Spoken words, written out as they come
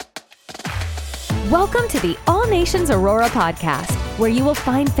Welcome to the All Nations Aurora podcast, where you will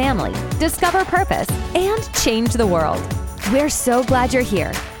find family, discover purpose, and change the world. We're so glad you're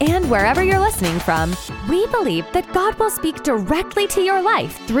here. And wherever you're listening from, we believe that God will speak directly to your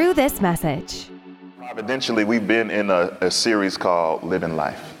life through this message. Providentially, we've been in a series called Living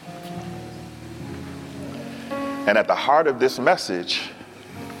Life. And at the heart of this message,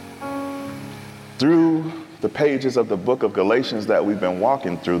 through the pages of the book of Galatians that we've been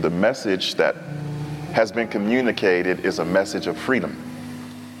walking through, the message that has been communicated is a message of freedom.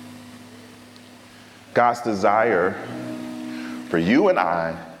 God's desire for you and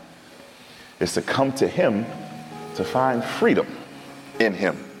I is to come to Him to find freedom in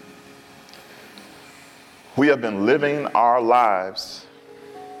Him. We have been living our lives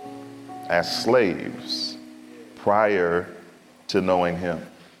as slaves prior to knowing Him.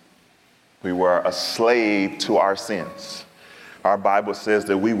 We were a slave to our sins. Our Bible says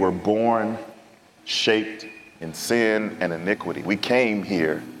that we were born, shaped in sin and iniquity. We came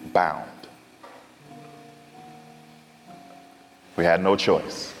here bound. We had no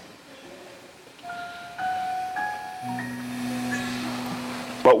choice.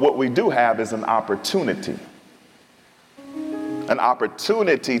 But what we do have is an opportunity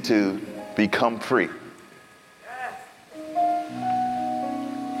to become free.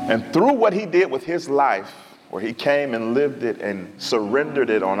 And through what He did with His life, where He came and lived it and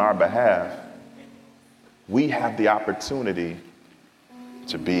surrendered it on our behalf, we have the opportunity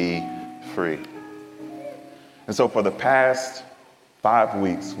to be free. And so for the past 5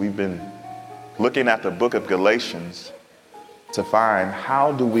 weeks, we've been looking at the book of Galatians to find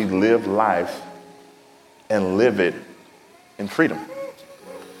how do we live life and live it in freedom.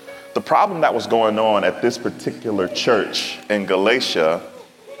 The problem that was going on at this particular church in Galatia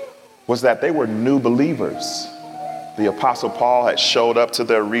was that they were new believers. The Apostle Paul had showed up to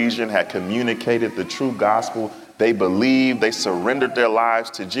their region, had communicated the true gospel. They believed, they surrendered their lives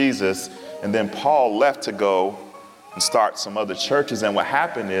to Jesus, and then Paul left to go and start some other churches. And what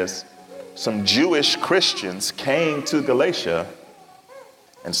happened is some Jewish Christians came to Galatia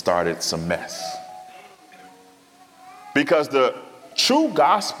and started some mess. Because the true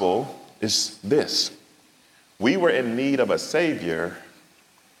gospel is this: we were in need of a Savior.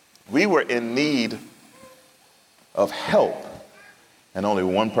 We were in need of help, and only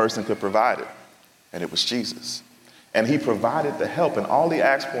one person could provide it, and it was Jesus. And He provided the help, and all He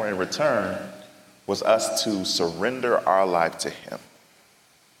asked for in return was us to surrender our life to Him.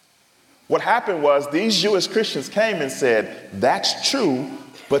 What happened was these Jewish Christians came and said, that's true,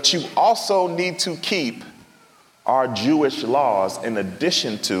 but you also need to keep our Jewish laws in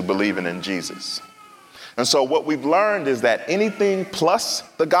addition to believing in Jesus. And so what we've learned is that anything plus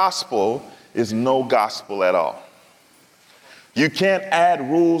the gospel is no gospel at all. You can't add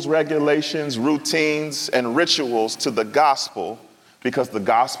rules, regulations, routines, and rituals to the gospel because the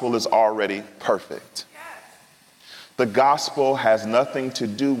gospel is already perfect. The gospel has nothing to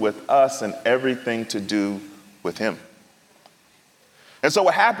do with us and everything to do with Him. And so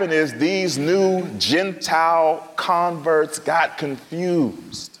what happened is these new Gentile converts got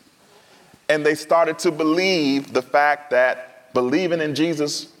confused. And they started to believe the fact that believing in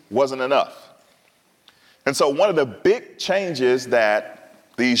Jesus wasn't enough. And so one of the big changes that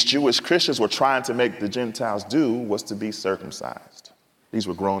these Jewish Christians were trying to make the Gentiles do was to be circumcised. These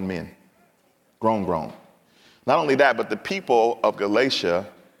were grown men, grown. Not only that, but the people of Galatia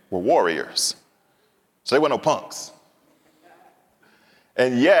were warriors. So they were no punks.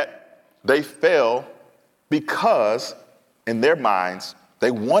 And yet they fell because in their minds,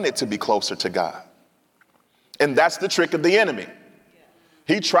 they wanted to be closer to God. And that's the trick of the enemy.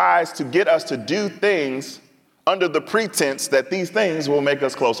 He tries to get us to do things under the pretense that these things will make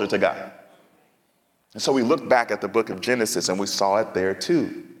us closer to God. And so we look back at the book of Genesis and we saw it there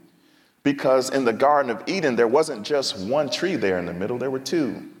too. Because in the Garden of Eden, there wasn't just one tree there in the middle, there were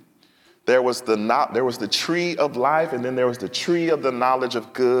two. There was the tree of life, and then there was the tree of the knowledge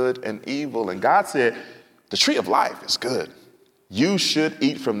of good and evil. And God said, the tree of life is good. You should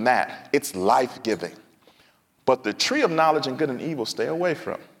eat from that. It's life-giving. But the tree of knowledge and good and evil, stay away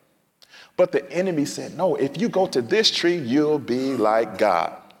from. But the enemy said, no, if you go to this tree, you'll be like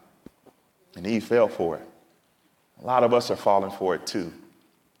God. And Eve fell for it. A lot of us are falling for it too.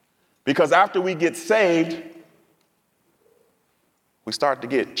 Because after we get saved, we start to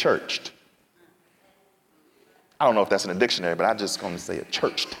get churched. I don't know if that's in a dictionary, but I'm just going to say it,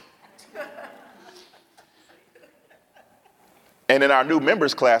 churched. And in our new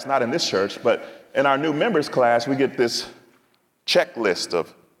members class, not in this church, but in our new members class, we get this checklist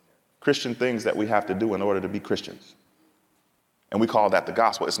of Christian things that we have to do in order to be Christians. And we call that the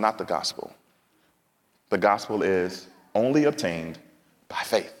gospel. It's not the gospel. The gospel is only obtained by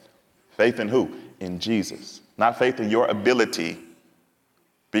faith. Faith in who? In Jesus. Not faith in your ability,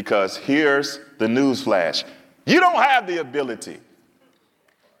 because here's the news flash. You don't have the ability.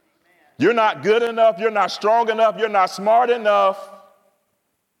 You're not good enough. You're not strong enough. You're not smart enough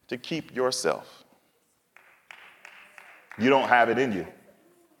to keep yourself. You don't have it in you.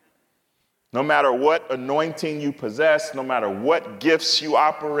 No matter what anointing you possess, no matter what gifts you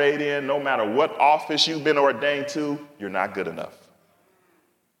operate in, no matter what office you've been ordained to, you're not good enough.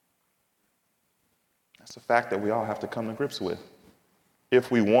 That's a fact that we all have to come to grips with if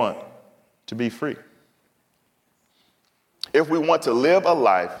we want to be free. If we want to live a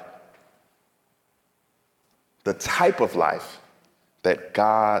life, the type of life that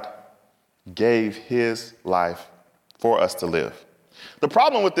God gave his life for us to live. The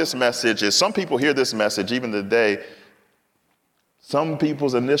problem with this message is some people hear this message even today. Some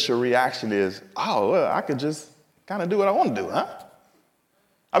people's initial reaction is, oh, well, I could just kind of do what I want to do, huh?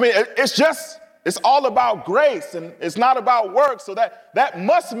 I mean, it's all about grace and it's not about work. So that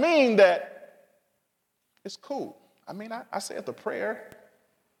must mean that it's cool. I mean, I said the prayer.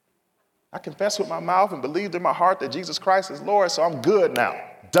 I confess with my mouth and believed in my heart that Jesus Christ is Lord, so I'm good now.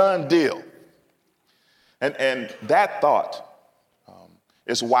 Done deal. And that thought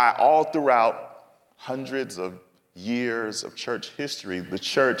is why all throughout hundreds of years of church history, the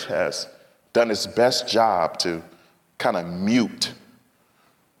church has done its best job to kind of mute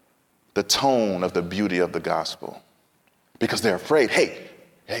the tone of the beauty of the gospel, because they're afraid, hey,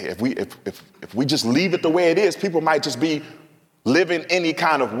 if we just leave it the way it is, people might just be living any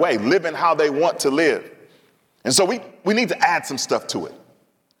kind of way, living how they want to live. And so we need to add some stuff to it.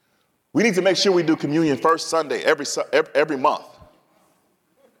 We need to make sure we do communion first Sunday every month.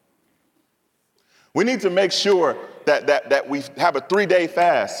 We need to make sure that we have a 3-day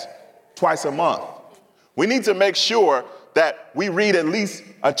fast twice a month. We need to make sure that we read at least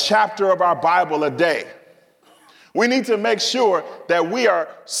a chapter of our Bible a day. We need to make sure that we are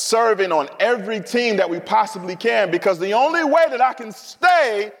serving on every team that we possibly can, because the only way that I can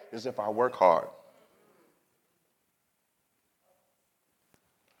stay is if I work hard.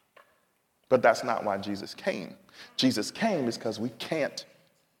 But that's not why Jesus came. Jesus came is because we can't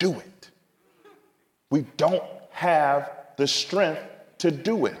do it. We don't have the strength to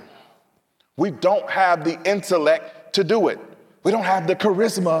do it. We don't have the intellect to do it. We don't have the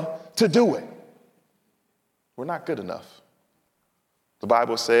charisma to do it. We're not good enough. The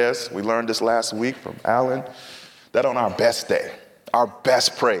Bible says, we learned this last week from Alan, that on our best day, our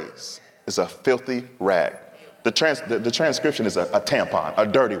best praise is a filthy rag. The transcription is a tampon, a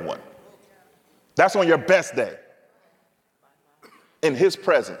dirty one. That's on your best day. In his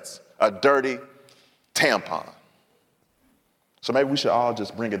presence, a dirty tampon. So maybe we should all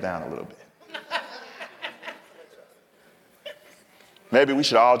just bring it down a little bit. Maybe we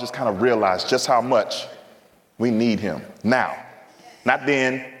should all just kind of realize just how much we need him now. Not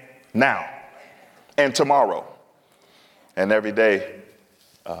then, now. And tomorrow. And every day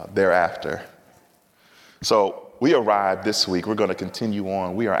thereafter. So we arrived this week. We're going to continue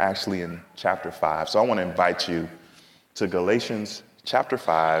on. We are actually in chapter 5. So I want to invite you to Galatians chapter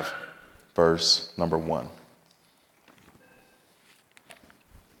 5, verse number 1.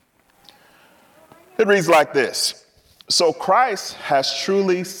 It reads like this. So Christ has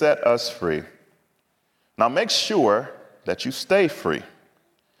truly set us free. Now make sure that you stay free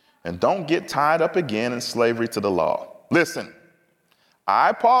and don't get tied up again in slavery to the law. Listen,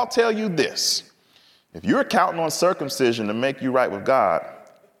 I, Paul, tell you this. If you're counting on circumcision to make you right with God,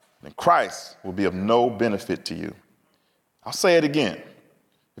 then Christ will be of no benefit to you. I'll say it again.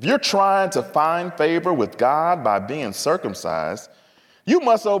 If you're trying to find favor with God by being circumcised, you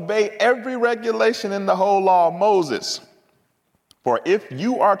must obey every regulation in the whole law of Moses. For if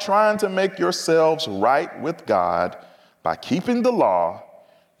you are trying to make yourselves right with God by keeping the law,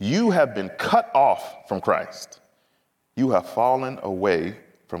 you have been cut off from Christ. You have fallen away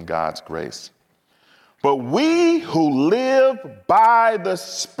from God's grace. But we who live by the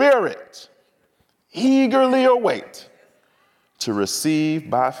Spirit eagerly await to receive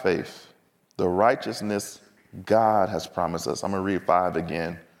by faith the righteousness God has promised us. I'm going to read 5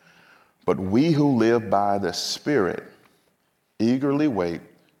 again. But we who live by the Spirit eagerly wait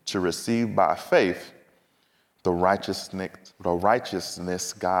to receive by faith the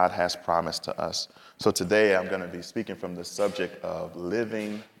righteousness God has promised to us. So today I'm going to be speaking from the subject of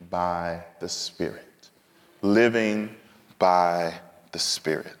living by the Spirit. Living by the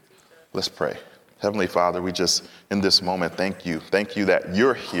Spirit. Let's pray. Heavenly Father, we just, in this moment, thank you. Thank you that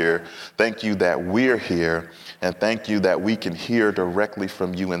you're here. Thank you that we're here. And thank you that we can hear directly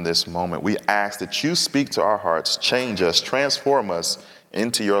from you in this moment. We ask that you speak to our hearts, change us, transform us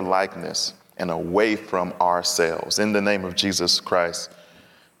into your likeness and away from ourselves. In the name of Jesus Christ,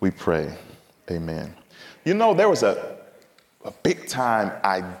 we pray. Amen. You know, there was a big time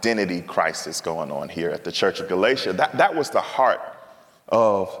identity crisis going on here at the Church of Galatia. That was the heart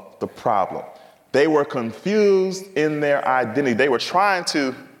of the problem. They were confused in their identity. They were trying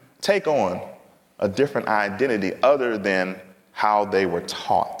to take on a different identity other than how they were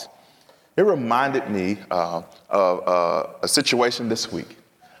taught. It reminded me of a situation this week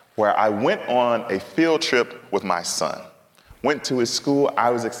where I went on a field trip with my son. Went to his school. I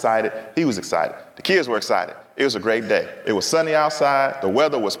was excited. He was excited. The kids were excited. It was a great day. It was sunny outside. The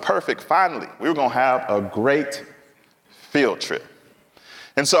weather was perfect. Finally, we were going to have a great field trip.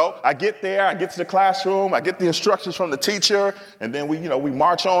 And so I get there, I get to the classroom, I get the instructions from the teacher, and then we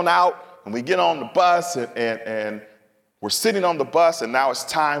march on out and we get on the bus and we're sitting on the bus, and now it's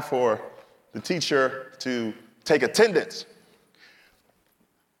time for the teacher to take attendance.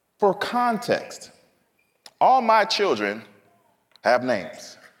 For context, all my children have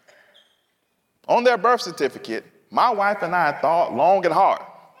names. On their birth certificate, my wife and I thought long and hard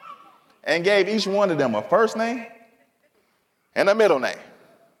and gave each one of them a first name and a middle name.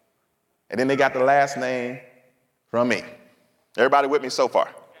 And then they got the last name from me. Everybody with me so far?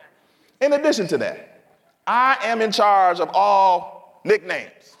 In addition to that, I am in charge of all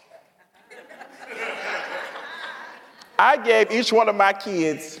nicknames. I gave each one of my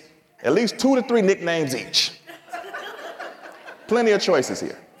kids at least 2 to 3 nicknames each. Plenty of choices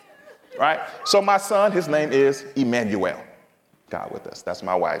here, right? So my son, his name is Emmanuel. God with us. That's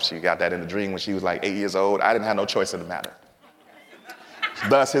my wife. She got that in a dream when she was like 8 years old. I didn't have no choice in the matter.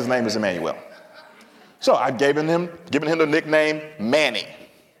 Thus, his name is Emmanuel. So I've given him the nickname Manny.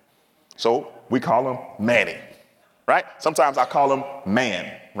 So we call him Manny, right? Sometimes I call him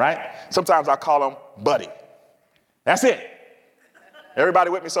Man, right? Sometimes I call him Buddy. That's it.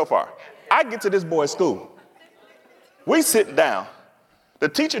 Everybody with me so far? I get to this boy's school. We sit down. The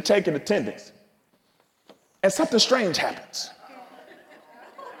teacher taking attendance. And something strange happens.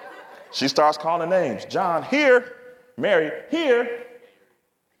 She starts calling names. John here. Mary here.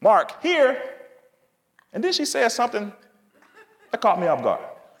 Mark here. And then she said something that caught me off guard.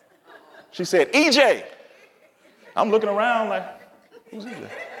 She said, EJ. I'm looking around like, who's EJ?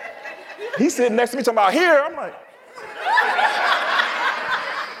 He's sitting next to me talking about here. I'm like,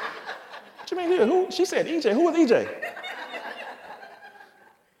 what you mean here? Who? She said, EJ. Who is EJ? I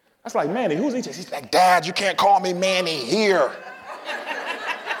was like, Manny, who's EJ? She's like, Dad, you can't call me Manny here.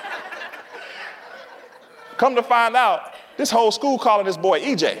 Come to find out, this whole school calling this boy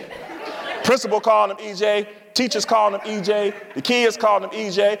EJ. Principal calling him EJ, teachers calling him EJ, the kids calling him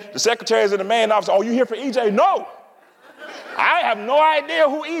EJ, the secretaries in the main office, oh, you here for EJ? No. I have no idea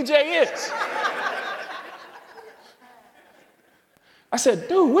who EJ is. I said,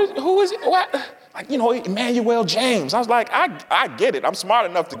 dude, who is it? What? Like, Emmanuel James. I was like, I get it. I'm smart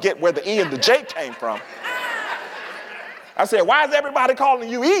enough to get where the E and the J came from. I said, why is everybody calling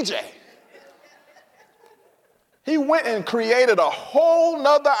you EJ? He went and created a whole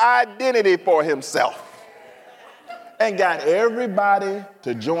nother identity for himself and got everybody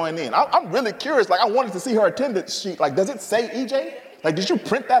to join in. I'm really curious. Like, I wanted to see her attendance sheet. Like, does it say EJ? Like, did you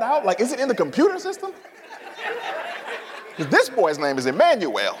print that out? Like, is it in the computer system? Because this boy's name is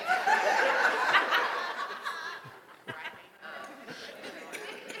Emmanuel.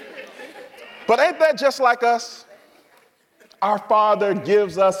 But ain't that just like us? Our Father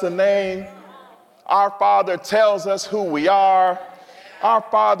gives us a name. Our Father tells us who we are. Our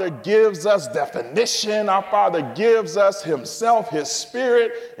Father gives us definition. Our Father gives us himself, his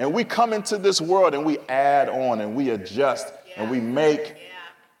spirit, and we come into this world and we add on and we adjust and we make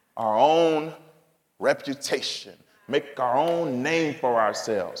our own reputation, make our own name for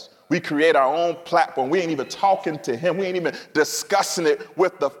ourselves. We create our own platform. We ain't even talking to him. We ain't even discussing it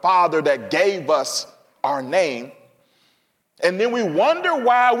with the Father that gave us our name. And then we wonder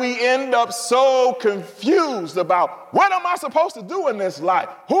why we end up so confused about what am I supposed to do in this life?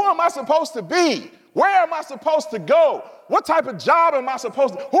 Who am I supposed to be? Where am I supposed to go? What type of job am I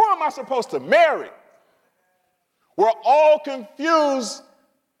supposed to? Who am I supposed to marry? We're all confused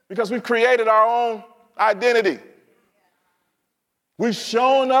because we've created our own identity. We've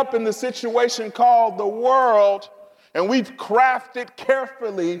shown up in the situation called the world, and we've crafted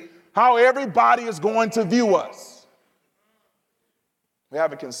carefully how everybody is going to view us. We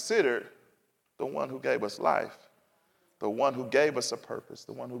haven't considered the one who gave us life, the one who gave us a purpose,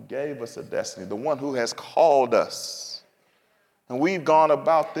 the one who gave us a destiny, the one who has called us. And we've gone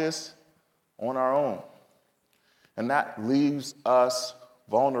about this on our own. And that leaves us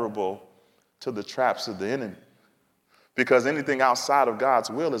vulnerable to the traps of the enemy. Because anything outside of God's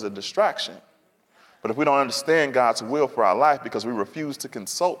will is a distraction. But if we don't understand God's will for our life because we refuse to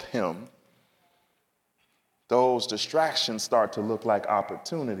consult him, those distractions start to look like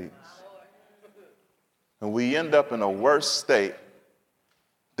opportunities. And we end up in a worse state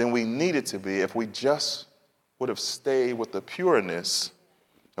than we needed to be if we just would have stayed with the pureness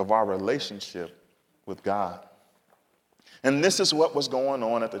of our relationship with God. And this is what was going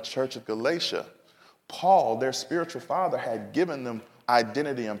on at the church of Galatia. Paul, their spiritual father, had given them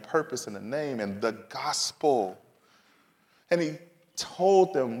identity and purpose and a name and the gospel. And he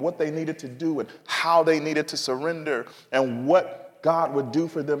told them what they needed to do and how they needed to surrender and what God would do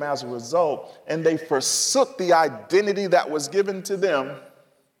for them as a result. And they forsook the identity that was given to them,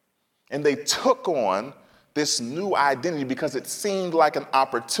 and they took on this new identity because it seemed like an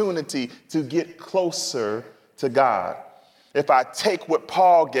opportunity to get closer to God. If I take what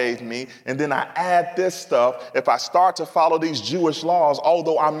Paul gave me and then I add this stuff, if I start to follow these Jewish laws,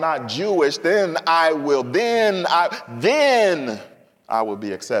 although I'm not Jewish, then I will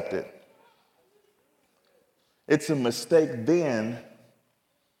be accepted. It's a mistake then,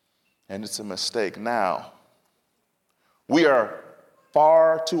 and it's a mistake now. We are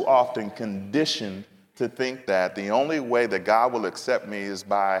far too often conditioned to think that the only way that God will accept me is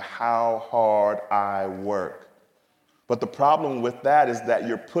by how hard I work. But the problem with that is that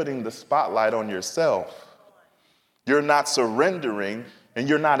you're putting the spotlight on yourself. You're not surrendering, and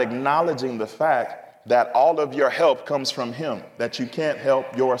you're not acknowledging the fact that all of your help comes from him, that you can't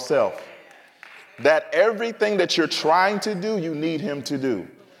help yourself. That everything that you're trying to do, you need him to do.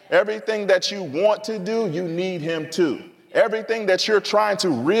 Everything that you want to do, you need him to. Everything that you're trying to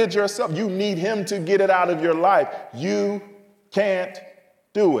rid yourself, you need him to get it out of your life. You can't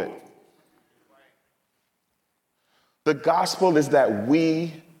do it. The gospel is that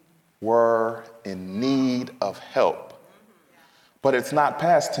we were in need of help, but it's not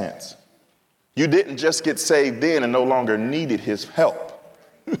past tense. You didn't just get saved then and no longer needed his help.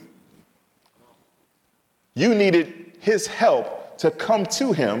 You needed his help to come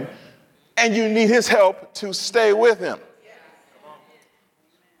to him, and you need his help to stay with him.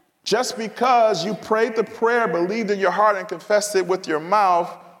 Just because you prayed the prayer, believed in your heart, and confessed it with your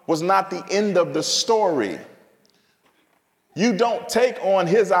mouth was not the end of the story. You don't take on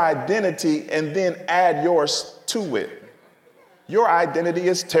his identity and then add yours to it. Your identity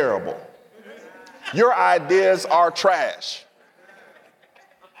is terrible. Your ideas are trash.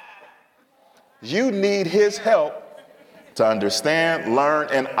 You need his help to understand, learn,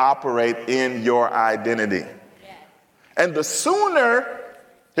 and operate in your identity. And the sooner,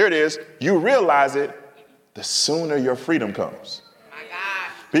 here it is, you realize it, the sooner your freedom comes.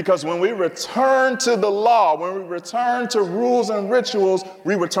 Because when we return to the law, when we return to rules and rituals,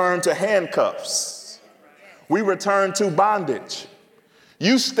 we return to handcuffs. We return to bondage.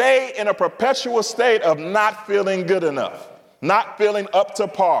 You stay in a perpetual state of not feeling good enough, not feeling up to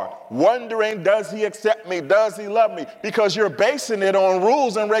par, wondering, does he accept me? Does he love me? Because you're basing it on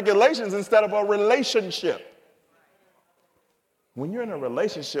rules and regulations instead of a relationship. When you're in a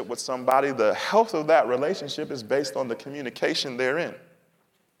relationship with somebody, the health of that relationship is based on the communication therein.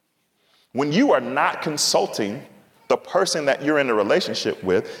 When you are not consulting the person that you're in a relationship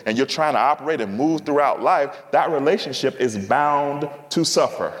with and you're trying to operate and move throughout life, that relationship is bound to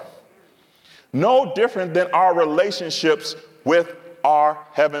suffer. No different than our relationships with our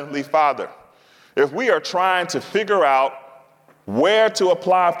Heavenly Father. If we are trying to figure out where to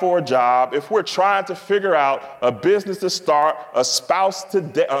apply for a job, if we're trying to figure out a business to start, a spouse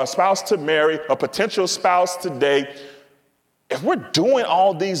to marry, a potential spouse to date, if we're doing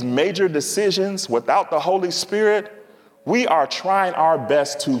all these major decisions without the Holy Spirit, we are trying our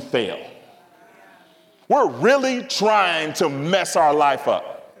best to fail. We're really trying to mess our life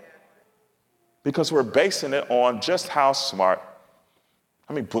up because we're basing it on just how smart,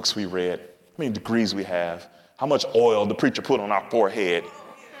 how many books we read, how many degrees we have, how much oil the preacher put on our forehead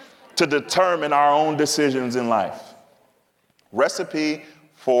to determine our own decisions in life. Recipe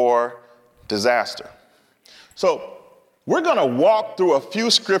for disaster. So, we're going to walk through a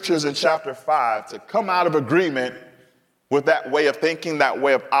few scriptures in chapter 5 to come out of agreement with that way of thinking, that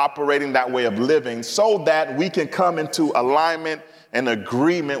way of operating, that way of living, so that we can come into alignment and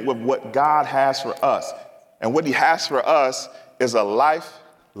agreement with what God has for us. And what he has for us is a life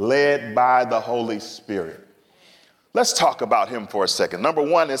led by the Holy Spirit. Let's talk about him for a second. Number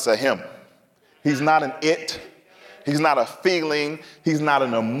one, it's a him. He's not an it. He's not a feeling. He's not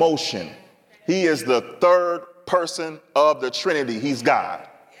an emotion. He is the third person of the Trinity. He's God.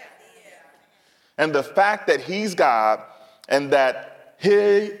 And the fact that he's God and that he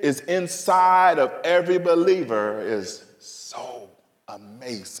is inside of every believer is so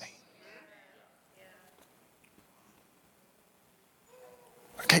amazing.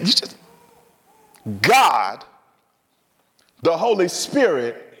 Okay, God, the Holy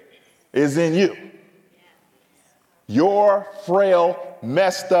Spirit, is in you. Your frail,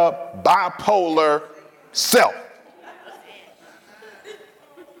 messed up, bipolar self.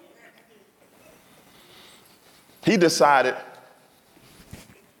 He decided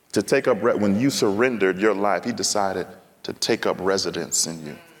to take up, when you surrendered your life, he decided to take up residence in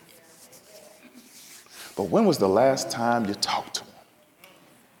you. But when was the last time you talked to him?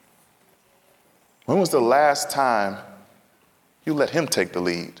 When was the last time you let him take the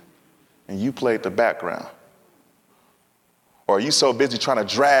lead and you played the background? Or are you so busy trying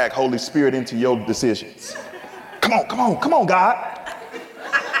to drag Holy Spirit into your decisions? Come on, God.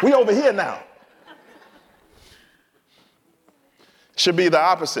 We over here now. Should be the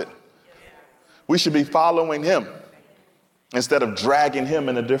opposite. We should be following him instead of dragging him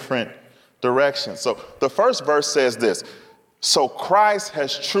in a different direction. So the first verse says this: so Christ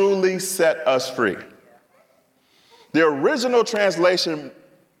has truly set us free. The original translation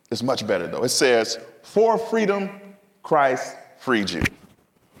is much better, though. It says, for freedom, Christ freed you.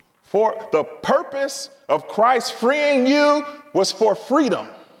 For the purpose of Christ freeing you was for freedom.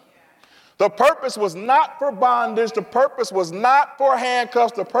 The purpose was not for bondage. The purpose was not for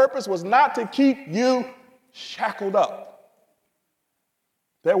handcuffs. The purpose was not to keep you shackled up.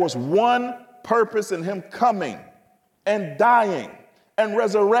 There was one purpose in him coming and dying and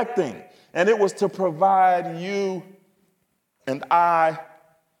resurrecting, and it was to provide you and I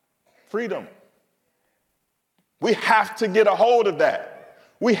freedom. We have to get a hold of that.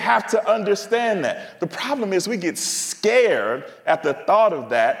 We have to understand that. The problem is we get scared at the thought of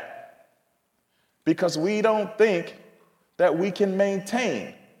that because we don't think that we can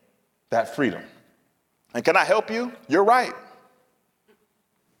maintain that freedom. And can I help you? You're right.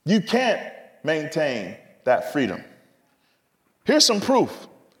 You can't maintain that freedom. Here's some proof.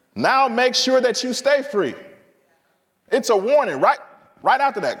 Now make sure that you stay free. It's a warning, right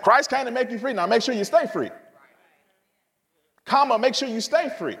after that. Christ came to make you free. Now make sure you stay free. Comma, make sure you stay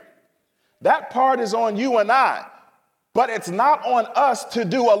free. That part is on you and I, but it's not on us to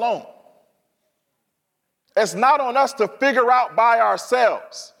do alone. It's not on us to figure out by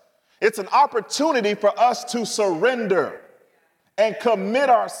ourselves. It's an opportunity for us to surrender and commit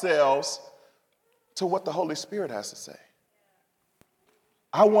ourselves to what the Holy Spirit has to say.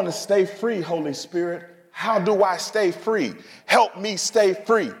 I want to stay free, Holy Spirit. How do I stay free? Help me stay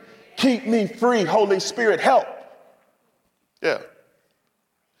free. Keep me free, Holy Spirit, help. Yeah.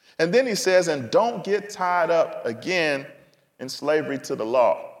 And then he says, and don't get tied up again in slavery to the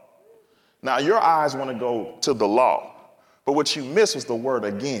law. Now, your eyes want to go to the law, but what you miss was the word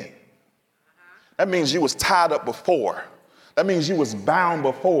again. That means you was tied up before. That means you was bound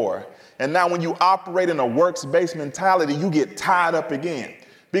before. And now when you operate in a works-based mentality, you get tied up again.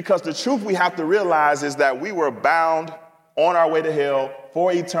 Because the truth we have to realize is that we were bound on our way to hell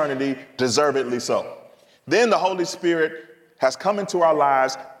for eternity, deservedly so. Then the Holy Spirit has come into our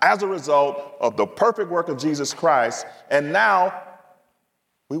lives as a result of the perfect work of Jesus Christ. And now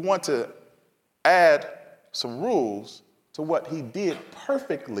we want to add some rules to what he did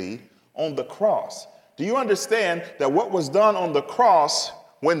perfectly on the cross. Do you understand that what was done on the cross,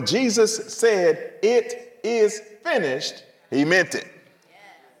 when Jesus said, it is finished, he meant it.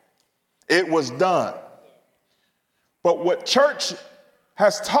 It was done. But what church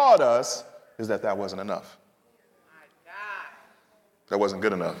has taught us is that wasn't enough. That wasn't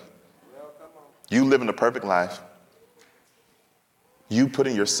good enough. You living a perfect life. You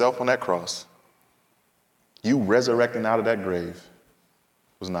putting yourself on that cross. You resurrecting out of that grave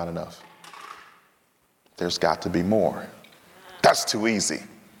was not enough. There's got to be more. That's too easy.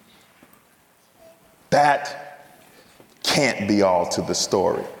 That can't be all to the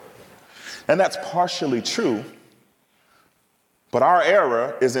story. And that's partially true. But our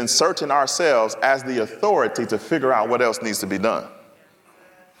error is inserting ourselves as the authority to figure out what else needs to be done.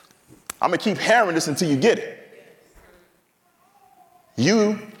 I'm going to keep hammering this until you get it.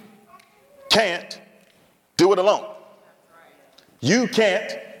 You can't do it alone. You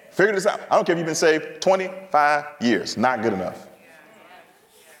can't figure this out. I don't care if you've been saved 25 years. Not good enough.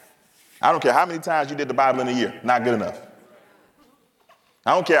 I don't care how many times you did the Bible in a year. Not good enough.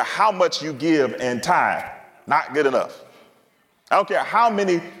 I don't care how much you give and tithe. Not good enough. I don't care how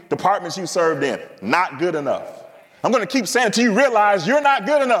many departments you served in. Not good enough. I'm going to keep saying it till you realize you're not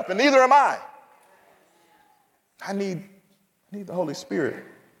good enough, and neither am I. I need the Holy Spirit.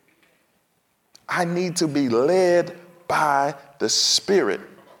 I need to be led by the Spirit,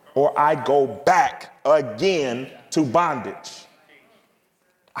 or I go back again to bondage.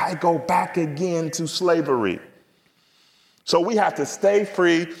 I go back again to slavery. So we have to stay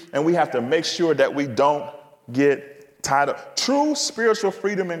free, and we have to make sure that we don't get tied up. True spiritual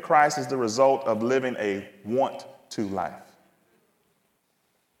freedom in Christ is the result of living a want-to life.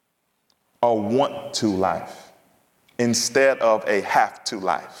 A want-to life instead of a have-to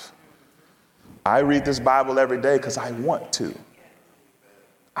life. I read this Bible every day because I want to.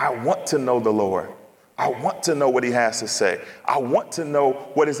 I want to know the Lord. I want to know what he has to say. I want to know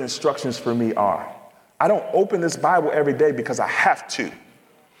what his instructions for me are. I don't open this Bible every day because I have to.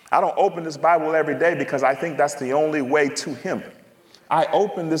 I don't open this Bible every day because I think that's the only way to him. I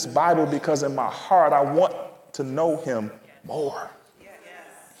open this Bible because in my heart I want to know him more.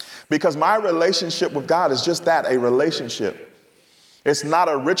 Because my relationship with God is just that, a relationship. It's not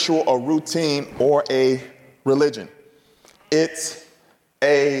a ritual, a routine, or a religion. It's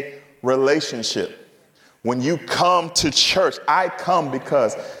a relationship. When you come to church, I come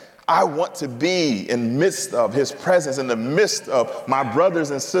because I want to be in the midst of his presence, in the midst of my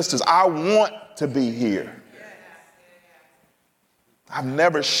brothers and sisters. I want to be here. I've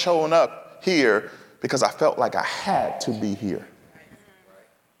never shown up here because I felt like I had to be here.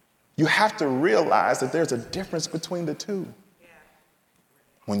 You have to realize that there's a difference between the two.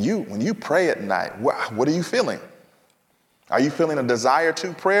 When you pray at night, what are you feeling? Are you feeling a desire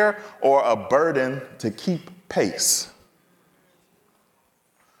to prayer or a burden to keep pace?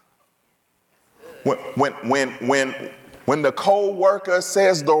 When the co-worker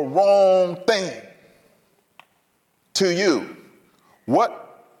says the wrong thing to you,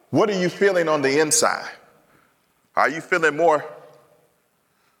 what are you feeling on the inside? Are you feeling more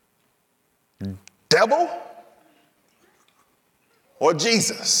devil or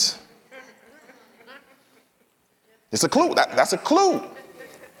Jesus? It's a clue. That's a clue.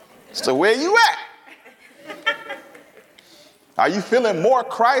 It's to where you at. Are you feeling more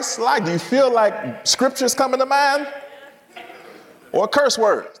Christ-like? Do you feel like scriptures coming to mind? Or curse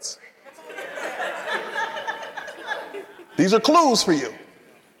words? These are clues for you.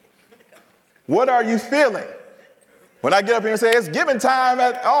 What are you feeling? When I get up here and say, it's giving time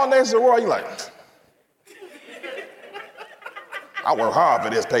at all nations of the world, you're like, I work hard for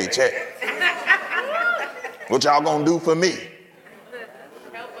this paycheck. What y'all gonna do for me?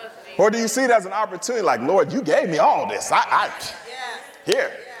 Or do you see it as an opportunity like, Lord, you gave me all this.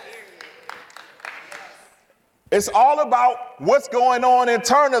 Here. It's all about what's going on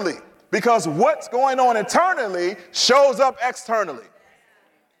internally, because what's going on internally shows up externally.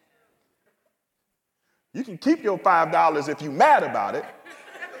 You can keep your $5 if you're mad about it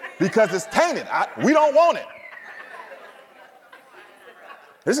because it's tainted. We don't want it.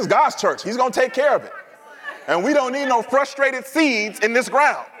 This is God's church. He's going to take care of it. And we don't need no frustrated seeds in this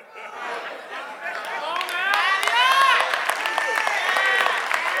ground.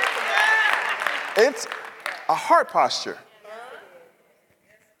 It's a heart posture.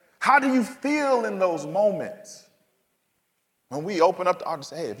 How do you feel in those moments? When we open up the altar and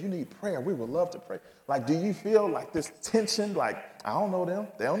say, hey, if you need prayer, we would love to pray. Like, do you feel like this tension? Like, I don't know them.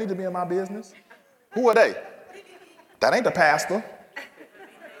 They don't need to be in my business. Who are they? That ain't the pastor.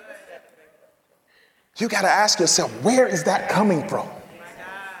 You got to ask yourself, where is that coming from?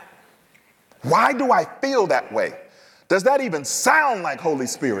 Why do I feel that way? Does that even sound like Holy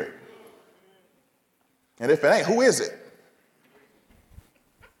Spirit? And if it ain't, who is it?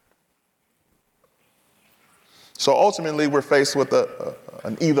 So ultimately, we're faced with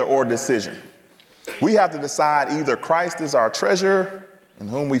an either-or decision. We have to decide either Christ is our treasure, in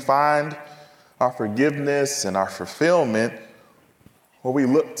whom we find our forgiveness and our fulfillment, or we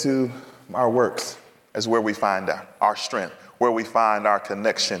look to our works as where we find our strength, where we find our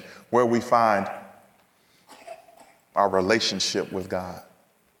connection, where we find our relationship with God.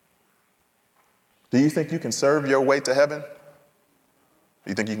 Do you think you can serve your way to heaven? Do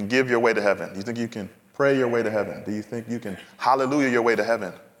you think you can give your way to heaven? Do you think you can pray your way to heaven? Do you think you can hallelujah your way to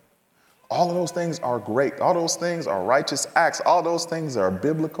heaven? All of those things are great. All those things are righteous acts. All those things are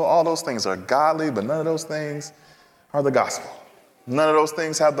biblical. All those things are godly, but none of those things are the gospel. None of those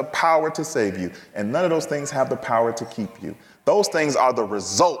things have the power to save you, and none of those things have the power to keep you. Those things are the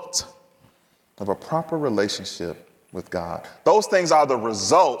result of a proper relationship with God. Those things are the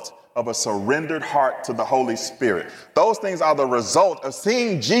result of a surrendered heart to the Holy Spirit. Those things are the result of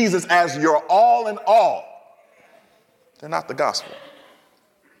seeing Jesus as your all in all. They're not the gospel.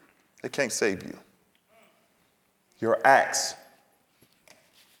 They can't save you. Your acts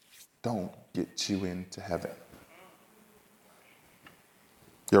don't get you into heaven.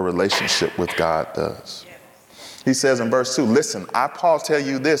 Your relationship with God does. He says in verse 2, listen, I, Paul, tell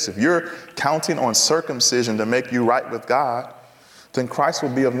you this. If you're counting on circumcision to make you right with God, then Christ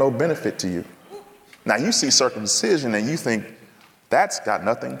will be of no benefit to you. Now, you see circumcision and you think, that's got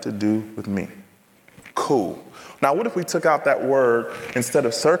nothing to do with me. Cool. Now, what if we took out that word instead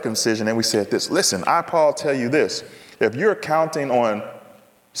of circumcision and we said this? Listen, I, Paul, tell you this. If you're counting on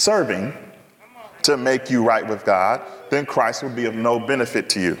serving to make you right with God, then Christ will be of no benefit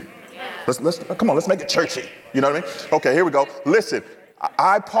to you. Let's make it churchy. You know what I mean? Okay, here we go. Listen,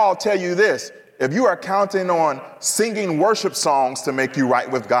 I, Paul, tell you this. If you are counting on singing worship songs to make you right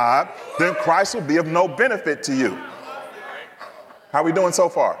with God, then Christ will be of no benefit to you. How are we doing so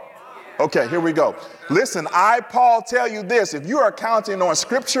far? Okay, here we go. Listen, I, Paul, tell you this. If you are counting on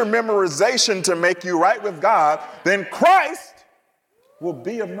scripture memorization to make you right with God, then Christ will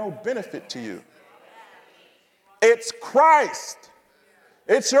be of no benefit to you. It's Christ.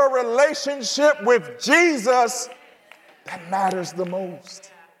 It's your relationship with Jesus that matters the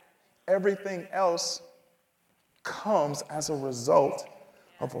most. Everything else comes as a result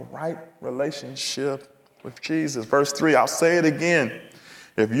of a right relationship with Jesus. Verse 3, I'll say it again.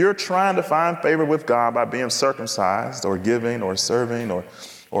 If you're trying to find favor with God by being circumcised or giving or serving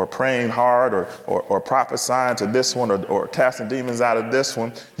or praying hard or prophesying to this one or casting demons out of this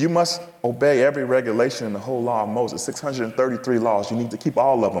one, you must obey every regulation in the whole law of Moses. 633 laws. You need to keep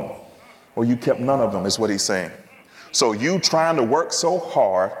all of them, or you kept none of them, is what he's saying. So you trying to work so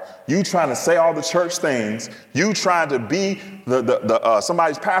hard, you trying to say all the church things, you trying to be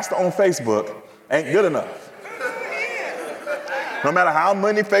somebody's pastor on Facebook ain't good enough. No matter how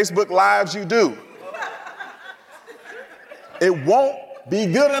many Facebook lives you do, it won't be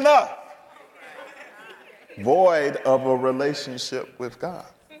good enough. Void of a relationship with God.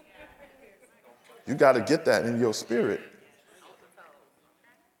 You got to get that in your spirit.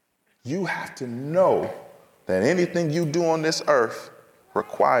 You have to know that anything you do on this earth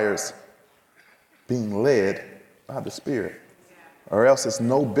requires being led by the Spirit, or else it's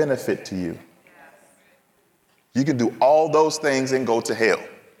no benefit to you. You can do all those things and go to hell.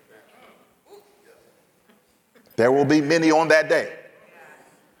 There will be many on that day.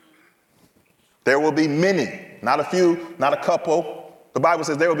 There will be many, not a few, not a couple. The Bible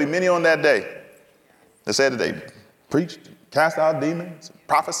says there will be many on that day. They said that they preached, cast out demons,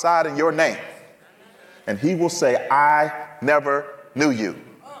 prophesied in your name. And he will say, I never knew you.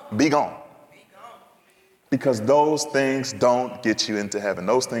 Be gone. Because those things don't get you into heaven.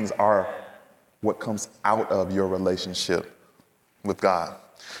 Those things are what comes out of your relationship with God.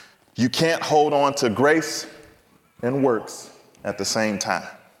 You can't hold on to grace and works at the same time.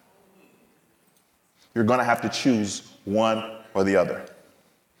 You're going to have to choose one or the other.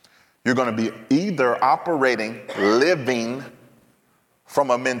 You're going to be either operating, living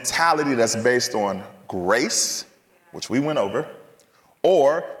from a mentality that's based on grace, which we went over,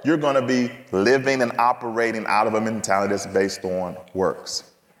 or you're going to be living and operating out of a mentality that's based on works.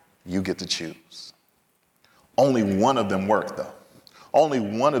 You get to choose. Only one of them work, though. Only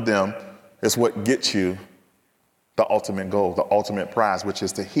one of them is what gets you the ultimate goal, the ultimate prize, which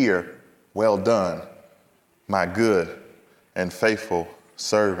is to hear, well done, my good and faithful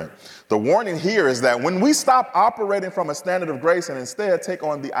servant. The warning here is that when we stop operating from a standard of grace and instead take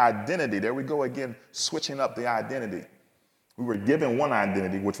on the identity, there we go again, switching up the identity. We were given one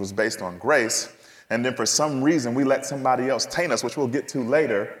identity, which was based on grace, and then for some reason we let somebody else taint us, which we'll get to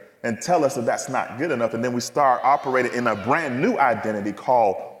later, and tell us that that's not good enough, and then we start operating in a brand new identity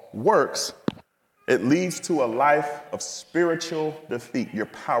called works. It leads to a life of spiritual defeat. You're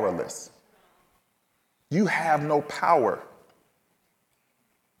powerless. You have no power.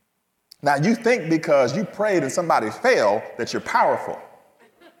 Now, you think because you prayed and somebody failed that you're powerful.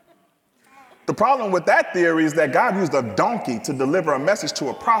 The problem with that theory is that God used a donkey to deliver a message to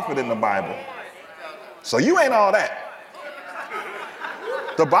a prophet in the Bible. So you ain't all that.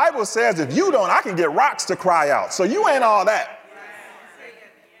 The Bible says if you don't, I can get rocks to cry out. So you ain't all that.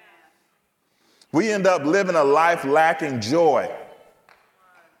 We end up living a life lacking joy.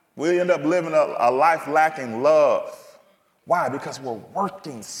 We end up living a life lacking love. Why? Because we're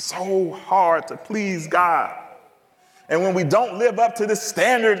working so hard to please God. And when we don't live up to this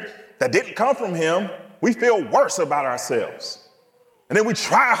standard that didn't come from him, we feel worse about ourselves. And then we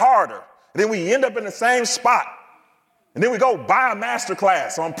try harder. And then we end up in the same spot. And then we go buy a master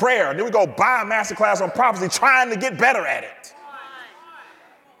class on prayer. And then we go buy a master class on prophecy, trying to get better at it.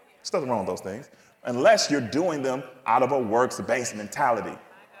 There's nothing wrong with those things, unless you're doing them out of a works-based mentality.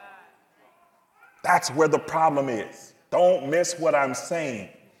 That's where the problem is. Don't miss what I'm saying.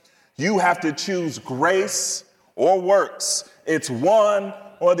 You have to choose grace or works. It's one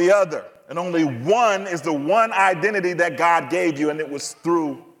or the other. And only one is the one identity that God gave you, and it was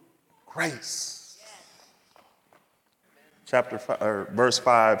through grace. Verse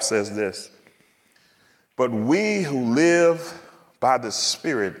 5 says this, but we who live by the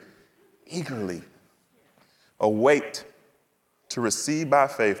Spirit eagerly await to receive by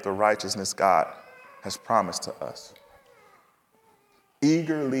faith the righteousness God has promised to us.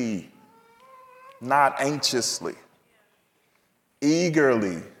 Eagerly, not anxiously.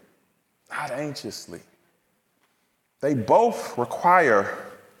 Eagerly, not anxiously. They both require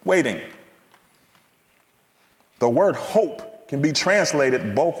waiting. The word hope can be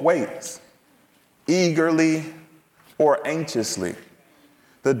translated both ways, eagerly or anxiously.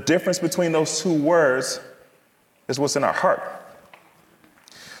 The difference between those two words is what's in our heart.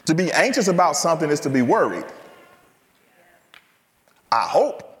 To be anxious about something is to be worried. I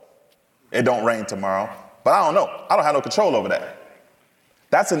hope it don't rain tomorrow, but I don't know. I don't have no control over that.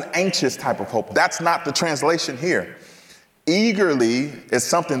 That's an anxious type of hope. That's not the translation here. Eagerly is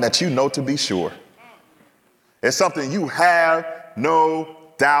something that you know to be sure. It's something you have no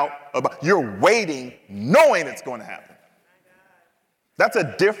doubt about. You're waiting, knowing it's going to happen. That's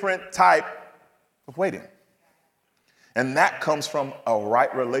a different type of waiting. And that comes from a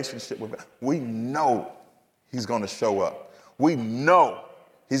right relationship with God. We know he's going to show up. We know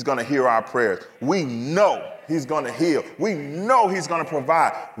he's going to hear our prayers. We know he's going to heal. We know he's going to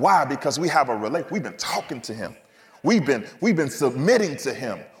provide. Why? Because we have a relationship. We've been talking to him. We've been submitting to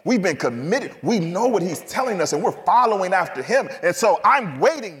him. We've been committed. We know what he's telling us, and we're following after him. And so I'm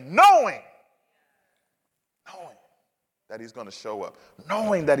waiting, knowing that he's going to show up,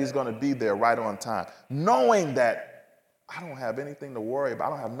 knowing that he's going to be there right on time, knowing that I don't have anything to worry about. I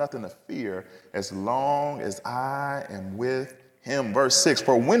don't have nothing to fear as long as I am with him. Verse 6,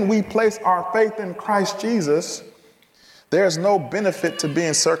 for when we place our faith in Christ Jesus, there's no benefit to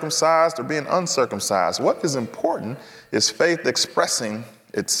being circumcised or being uncircumcised. What is important is faith expressing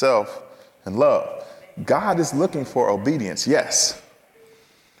itself in love. God is looking for obedience, yes,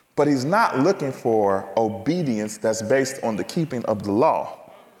 but he's not looking for obedience that's based on the keeping of the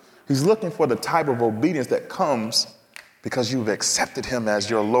law. He's looking for the type of obedience that comes because you've accepted him as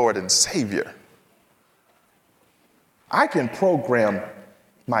your Lord and Savior. I can program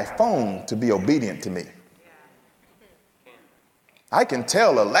my phone to be obedient to me. I can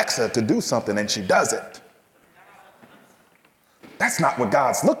tell Alexa to do something and she does it. That's not what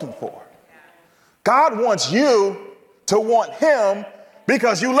God's looking for. God wants you to want him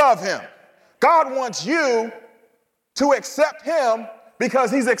because you love him. God wants you to accept him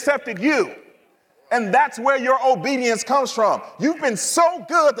because he's accepted you. And that's where your obedience comes from. You've been so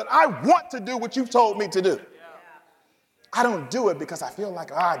good that I want to do what you've told me to do. I don't do it because I feel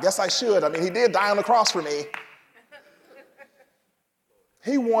like, I guess I should. I mean, he did die on the cross for me.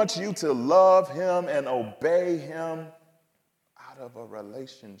 He wants you to love him and obey him out of a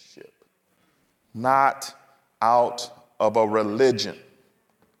relationship, not out of a religion.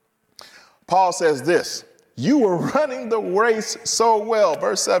 Paul says this, you were running the race so well.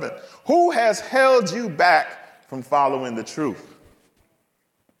 Verse 7, who has held you back from following the truth?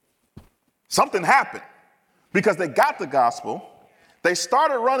 Something happened because they got the gospel. They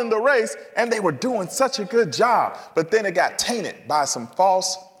started running the race and they were doing such a good job, but then it got tainted by some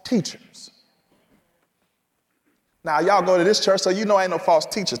false teachers. Now, y'all go to this church, so you know ain't no false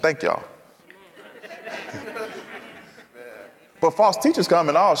teachers. Thank y'all. But false teachers come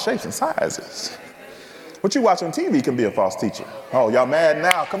in all shapes and sizes. What you watch on TV can be a false teacher. Oh, y'all mad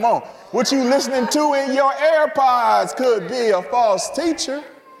now? Come on. What you listening to in your AirPods could be a false teacher.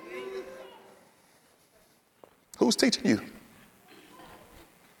 Who's teaching you?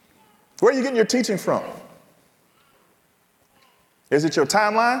 Where are you getting your teaching from? Is it your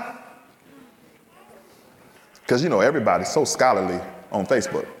timeline? Because, you know, everybody's so scholarly on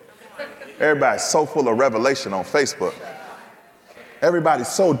Facebook. Everybody's so full of revelation on Facebook. Everybody's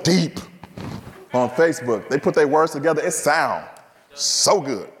so deep on Facebook. They put their words together. It sounds so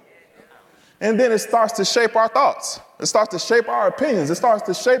good. And then it starts to shape our thoughts. It starts to shape our opinions. It starts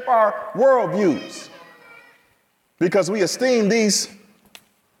to shape our worldviews. Because we esteem these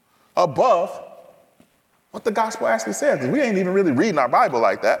above what the gospel actually says. We ain't even really reading our Bible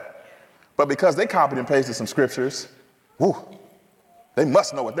like that. But because they copied and pasted some scriptures, they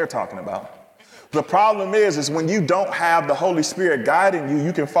must know what they're talking about. The problem is when you don't have the Holy Spirit guiding you,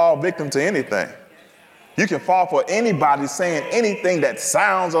 you can fall victim to anything. You can fall for anybody saying anything that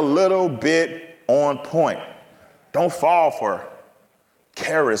sounds a little bit on point. Don't fall for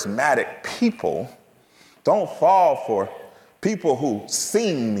charismatic people. Don't fall for people who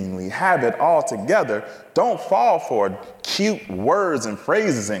seemingly have it all together. Don't fall for cute words and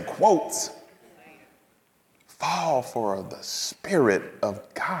phrases and quotes. Fall for the Spirit of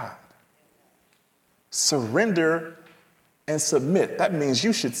God. Surrender and submit. That means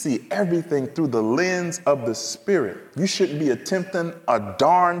you should see everything through the lens of the Spirit. You shouldn't be attempting a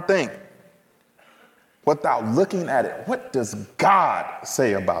darn thing without looking at it. What does God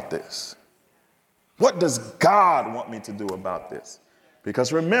say about this? What does God want me to do about this?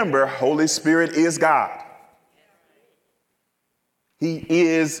 Because remember, Holy Spirit is God. He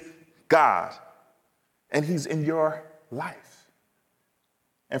is God. And he's in your life.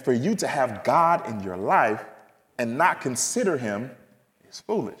 And for you to have God in your life and not consider him is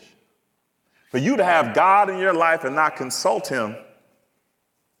foolish. For you to have God in your life and not consult him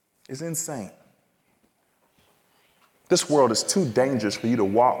is insane. This world is too dangerous for you to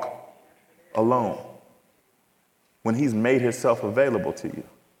walk alone when he's made himself available to you.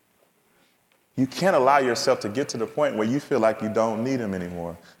 You can't allow yourself to get to the point where you feel like you don't need him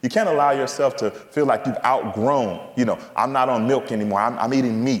anymore. You can't allow yourself to feel like you've outgrown. I'm not on milk anymore. I'm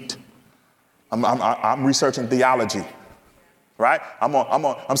eating meat. I'm researching theology, right?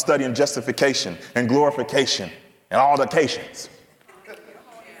 I'm studying justification and glorification and all the occasions.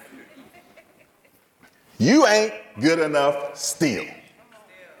 You ain't good enough still.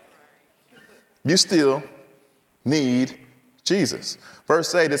 You still need Jesus.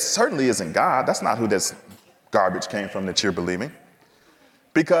 Verse 8, it certainly isn't God. That's not who this garbage came from that you're believing.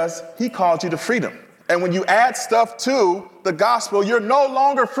 Because he called you to freedom. And when you add stuff to the gospel, you're no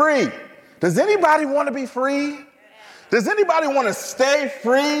longer free. Does anybody want to be free? Does anybody want to stay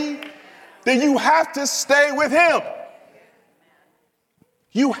free? Then you have to stay with him.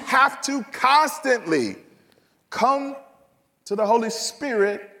 You have to constantly come to the Holy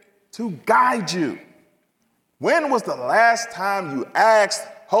Spirit to guide you. When was the last time you asked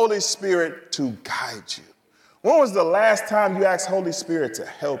Holy Spirit to guide you? When was the last time you asked Holy Spirit to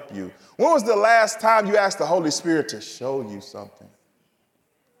help you? When was the last time you asked the Holy Spirit to show you something?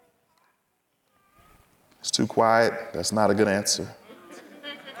 It's too quiet. That's not a good answer.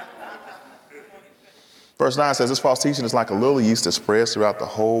 Verse 9 says, this false teaching is like a little yeast that spreads throughout the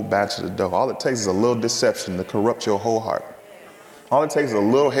whole batch of the dough. All it takes is a little deception to corrupt your whole heart. All it takes is a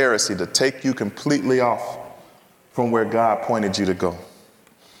little heresy to take you completely off from where God pointed you to go.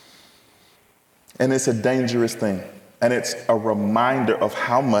 And it's a dangerous thing. And it's a reminder of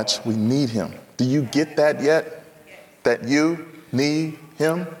how much we need him. Do you get that yet? That you need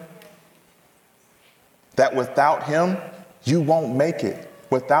him? That without him, you won't make it.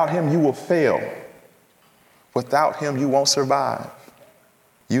 Without him, you will fail. Without him, you won't survive.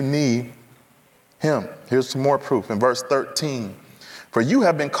 You need him. Here's some more proof in verse 13. For you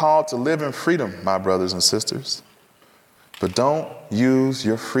have been called to live in freedom, my brothers and sisters. But don't use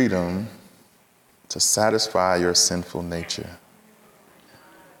your freedom to satisfy your sinful nature.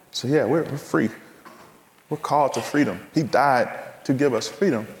 So yeah, we're free. We're called to freedom. He died to give us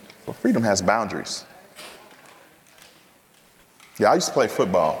freedom. But freedom has boundaries. Yeah, I used to play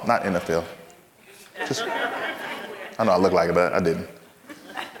football, not NFL. I know I look like it, but I didn't.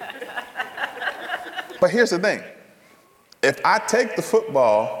 But here's the thing. If I take the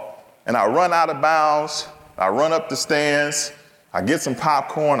football and I run out of bounds, I run up the stands, I get some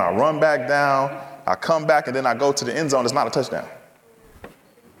popcorn, I run back down, I come back, and then I go to the end zone, it's not a touchdown.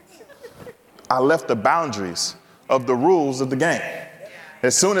 I left the boundaries of the rules of the game.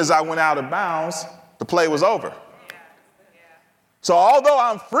 As soon as I went out of bounds, the play was over. So although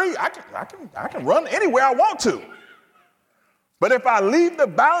I'm free, I can run anywhere I want to. But if I leave the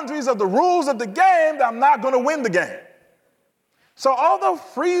boundaries of the rules of the game, then I'm not going to win the game. So although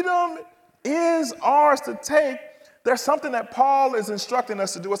freedom is ours to take, there's something that Paul is instructing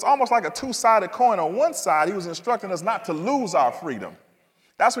us to do. It's almost like a two-sided coin. On one side, he was instructing us not to lose our freedom.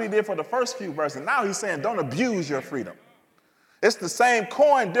 That's what he did for the first few verses. Now he's saying, don't abuse your freedom. It's the same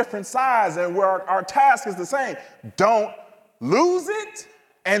coin, different sides, and where our task is the same. Don't lose it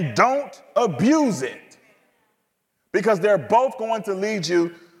and don't abuse it. Because they're both going to lead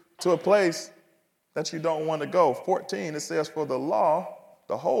you to a place that you don't want to go. 14, it says, for the law,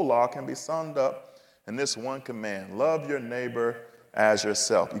 the whole law can be summed up in this one command. Love your neighbor as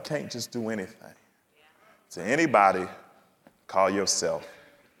yourself. You can't just do anything. To anybody, call yourself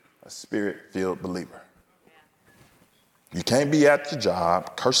a spirit-filled believer. You can't be at your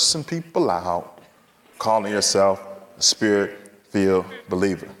job, cursing people out, calling yourself a spirit-filled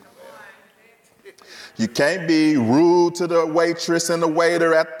believer. You can't be rude to the waitress and the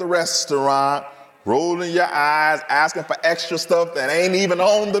waiter at the restaurant, rolling your eyes, asking for extra stuff that ain't even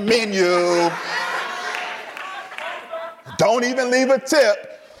on the menu. Don't even leave a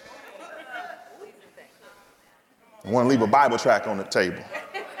tip. I want to leave a Bible tract on the table.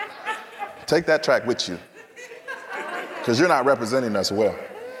 Take that tract with you, because you're not representing us well.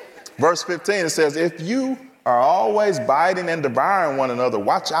 Verse 15, it says, if you are always biting and devouring one another,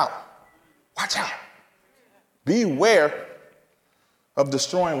 watch out. Watch out. Beware of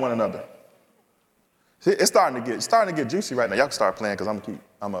destroying one another. See, it's starting to get juicy right now. Y'all can start playing, because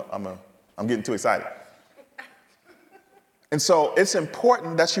I'm getting too excited. And so it's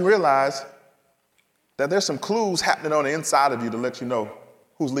important that you realize that there's some clues happening on the inside of you to let you know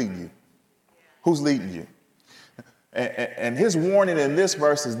who's leading you. Who's leading you? And his warning in this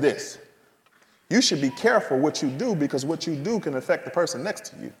verse is this. You should be careful what you do, because what you do can affect the person next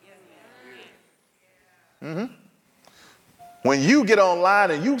to you. Mm-hmm. When you get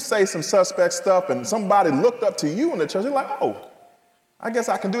online and you say some suspect stuff and somebody looked up to you in the church, you're like, oh, I guess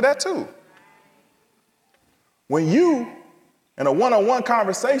I can do that too. When you, in a one-on-one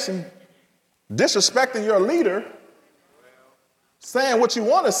conversation, disrespecting your leader, saying what you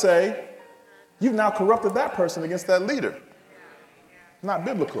want to say, you've now corrupted that person against that leader. Not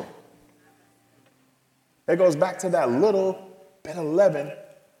biblical. It goes back to that little bit of leaven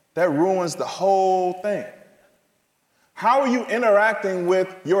that ruins the whole thing. How are you interacting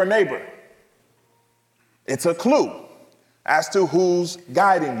with your neighbor? It's a clue as to who's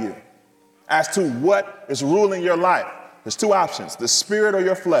guiding you, as to what is ruling your life. There's two options, the spirit or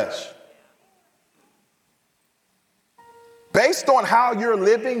your flesh. Based on how you're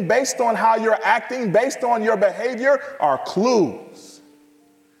living, based on how you're acting, based on your behavior are clues.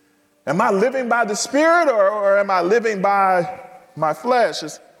 Am I living by the spirit or am I living by my flesh?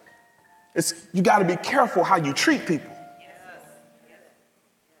 You got to be careful how you treat people.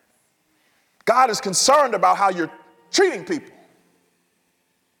 God is concerned about how you're treating people.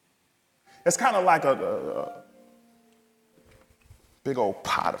 It's kind of like a big old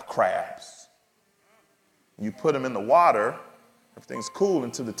pot of crabs. You put them in the water, everything's cool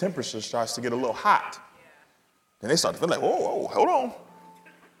until the temperature starts to get a little hot. Then they start to feel like, whoa, hold on.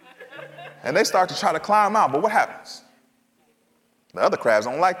 And they start to try to climb out, but what happens? The other crabs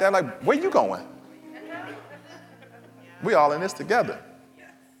don't like that. Like, where you going? We all in this together.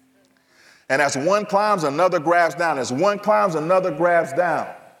 And as one climbs, another grabs down. As one climbs, another grabs down.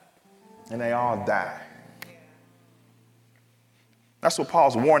 And they all die. That's what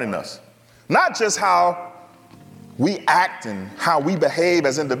Paul's warning us. Not just how we act and how we behave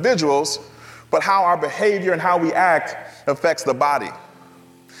as individuals, but how our behavior and how we act affects the body.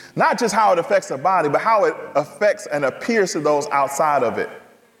 Not just how it affects the body, but how it affects and appears to those outside of it.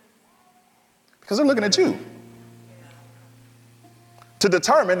 Because they're looking at you to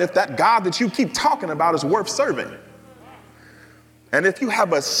determine if that God that you keep talking about is worth serving. And if you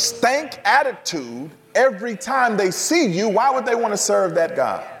have a stank attitude every time they see you, why would they want to serve that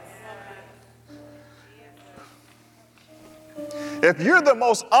God? If you're the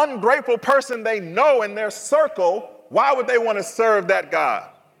most ungrateful person they know in their circle, why would they want to serve that God?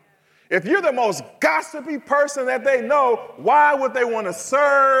 If you're the most gossipy person that they know, why would they want to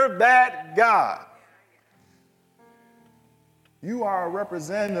serve that God? You are a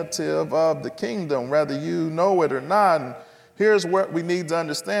representative of the kingdom, whether you know it or not. And here's what we need to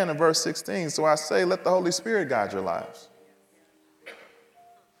understand in verse 16. So I say, let the Holy Spirit guide your lives.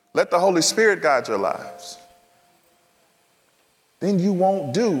 Let the Holy Spirit guide your lives. Then you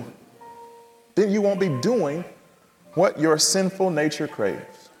won't be doing what your sinful nature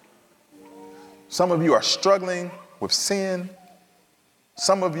craves. Some of you are struggling with sin.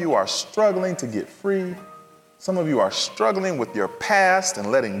 Some of you are struggling to get free. Some of you are struggling with your past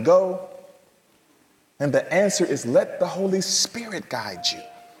and letting go. And the answer is let the Holy Spirit guide you.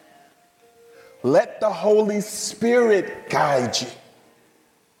 Let the Holy Spirit guide you.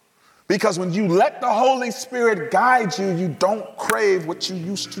 Because when you let the Holy Spirit guide you, you don't crave what you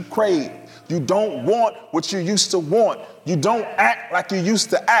used to crave. You don't want what you used to want. You don't act like you used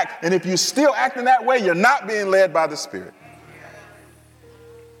to act. And if you're still acting that way, you're not being led by the Spirit.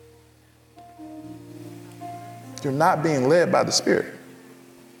 You're not being led by the Spirit.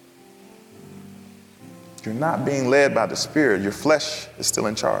 You're not being led by the Spirit. Your flesh is still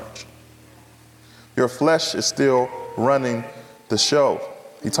in charge. Your flesh is still running the show.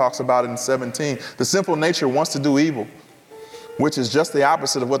 He talks about it in 17. The sinful nature wants to do evil, which is just the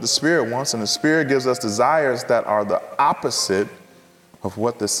opposite of what the Spirit wants. And the Spirit gives us desires that are the opposite of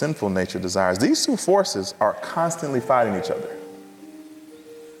what the sinful nature desires. These two forces are constantly fighting each other.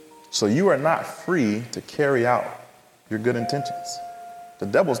 So you are not free to carry out your good intentions. the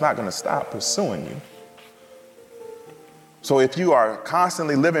devil's not going to stop pursuing you. So if you are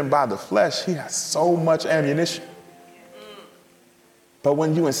constantly living by the flesh, he has so much ammunition. But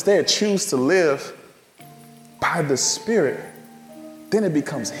when you instead choose to live by the Spirit, then it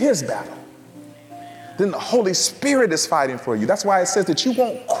becomes his battle. Then the Holy Spirit is fighting for you. That's why it says that you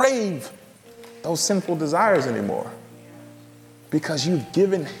won't crave those sinful desires anymore, because you've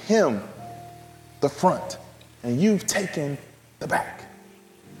given him the front and you've taken the back.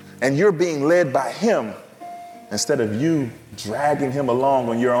 And you're being led by him instead of you dragging him along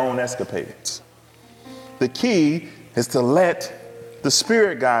on your own escapades. The key is to let the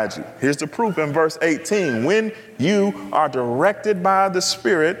Spirit guide you. Here's the proof in verse 18. When you are directed by the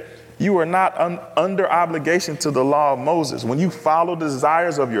Spirit, you are not under obligation to the law of Moses. When you follow the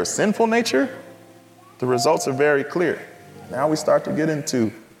desires of your sinful nature, the results are very clear. Now we start to get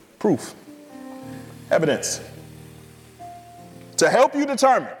into proof, evidence, to help you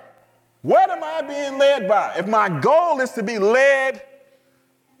determine, what am I being led by? If my goal is to be led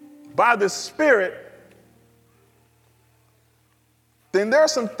by the Spirit, then there are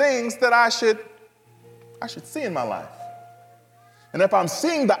some things that I should see in my life. And if I'm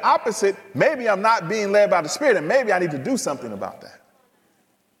seeing the opposite, maybe I'm not being led by the Spirit, and maybe I need to do something about that.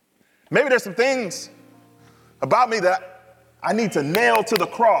 Maybe there's some things about me that I need to nail to the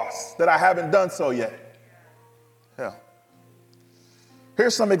cross that I haven't done so yet. Yeah.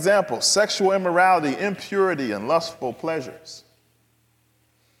 Here's some examples: sexual immorality, impurity, and lustful pleasures.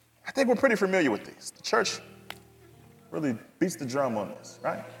 I think we're pretty familiar with these. The church really beats the drum on this,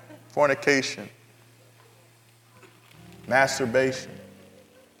 right? Fornication, masturbation,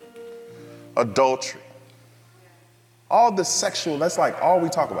 adultery. All the sexual, that's like all we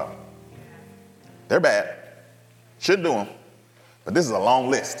talk about. They're bad. Shouldn't do them. But this is a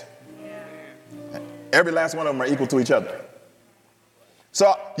long list. Every last one of them are equal to each other.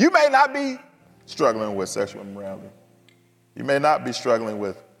 So you may not be struggling with sexual immorality. You may not be struggling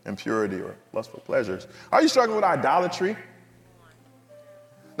with impurity or lustful pleasures. Are you struggling with idolatry?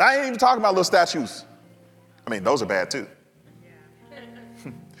 Now, I ain't even talking about little statues. I mean, those are bad too.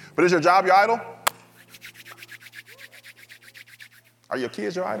 But is your job your idol? Are your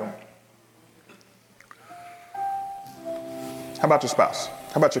kids your idol? How about your spouse?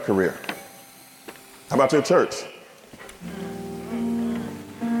 How about your career? How about your church?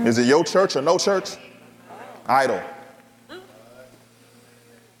 Is it your church or no church? Idol.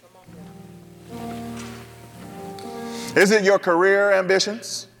 Is it your career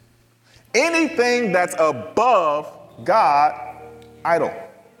ambitions? Anything that's above God, idol.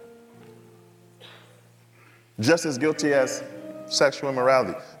 Just as guilty as sexual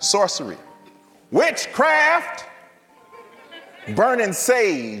immorality, sorcery, witchcraft, burning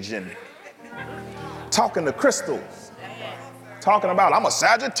sage and talking to crystals, talking about I'm a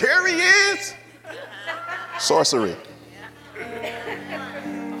Sagittarius, sorcery,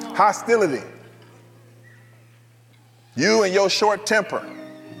 hostility, you and your short temper,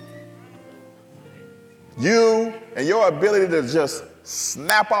 you and your ability to just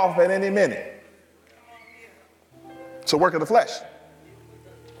snap off at any minute. It's a work of the flesh.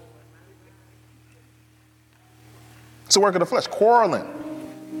 It's a work of the flesh. Quarreling.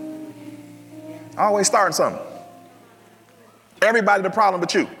 Always starting something. Everybody the problem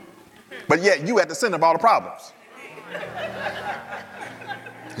but you. But yet you at the center of all the problems.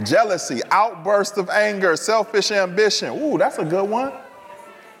 Jealousy, outburst of anger, selfish ambition. Ooh, that's a good one.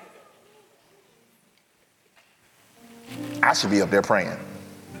 I should be up there praying.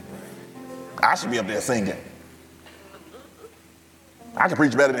 I should be up there singing. I can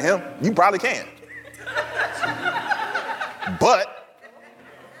preach better than him. You probably can. But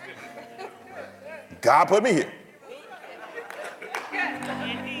God put me here.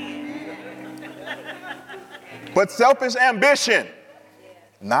 But selfish ambition,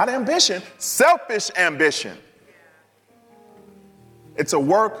 not ambition, selfish ambition. It's a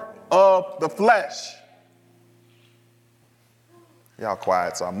work of the flesh. Y'all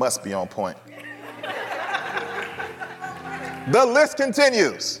quiet, so I must be on point. The list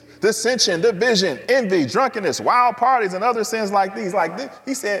continues. Dissension, division, envy, drunkenness, wild parties, and other sins like these.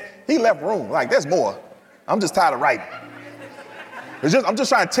 He said, he left room. Like, there's more. I'm just tired of writing. I'm just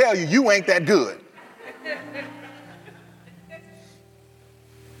trying to tell you, you ain't that good.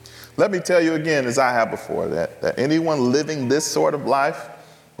 Let me tell you again, as I have before, that anyone living this sort of life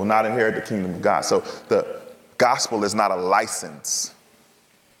will not inherit the kingdom of God. So the gospel is not a license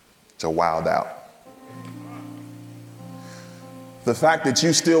to wild out. The fact that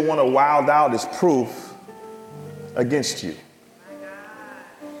you still want to wild out is proof against you.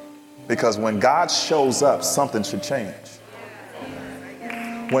 Because when God shows up, something should change.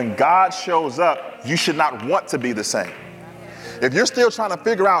 When God shows up, you should not want to be the same. If you're still trying to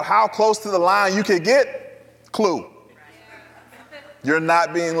figure out how close to the line you can get, clue. You're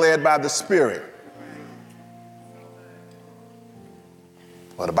not being led by the Spirit.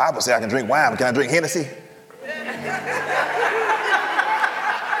 Well, the Bible says I can drink wine, but can I drink Hennessy?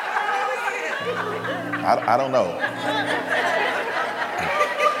 I don't know.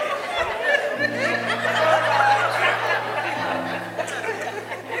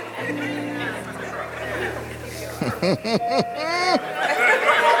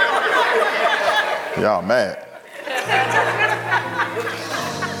 Y'all mad.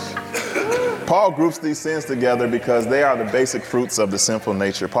 Paul groups these sins together because they are the basic fruits of the sinful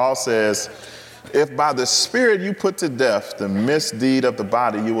nature. Paul says, if by the Spirit you put to death the misdeed of the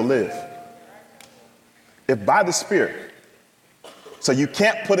body, you will live. If by the Spirit. So you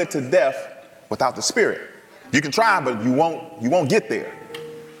can't put it to death without the Spirit. You can try, but you won't get there.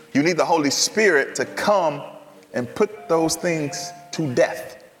 You need the Holy Spirit to come and put those things to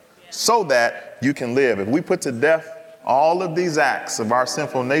death so that you can live. If we put to death all of these acts of our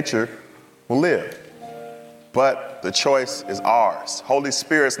sinful nature, we'll live. But the choice is ours. Holy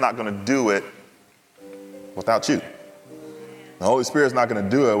Spirit's not going to do it without you. The Holy Spirit's not going to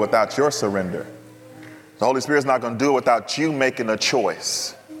do it without your surrender. The Holy Spirit's not going to do it without you making a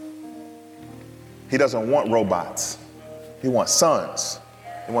choice. He doesn't want robots. He wants sons.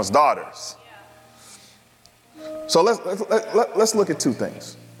 He wants daughters. So let's look at two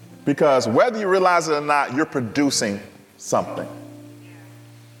things. Because whether you realize it or not, you're producing something.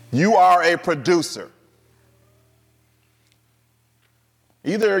 You are a producer.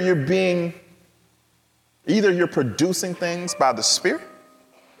 Either you're producing things by the Spirit,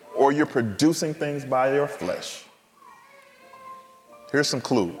 or you're producing things by your flesh. Here's some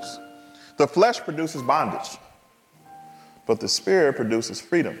clues. The flesh produces bondage, but the Spirit produces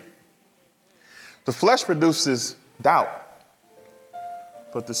freedom. The flesh produces doubt,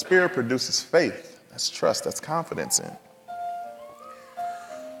 but the Spirit produces faith. That's trust, that's confidence in.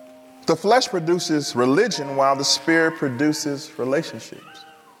 The flesh produces religion while the Spirit produces relationships.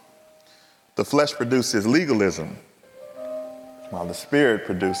 The flesh produces legalism while the Spirit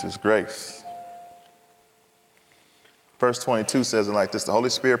produces grace. Verse 22 says it like this: the Holy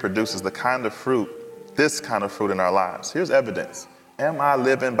Spirit produces this kind of fruit in our lives. Here's evidence. Am I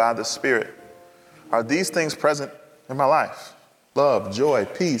living by the Spirit? Are these things present in my life? Love, joy,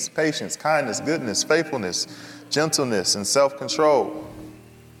 peace, patience, kindness, goodness, faithfulness, gentleness, and self-control.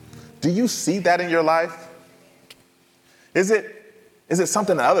 Do you see that in your life? Is it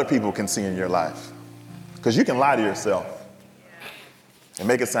something that other people can see in your life? Because you can lie to yourself and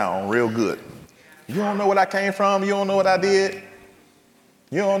make it sound real good. You don't know what I came from. You don't know what I did.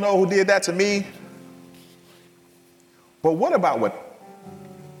 You don't know who did that to me. But what about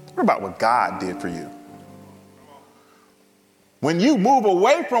what God did for you? When you move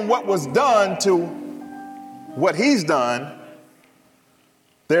away from what was done to what He's done,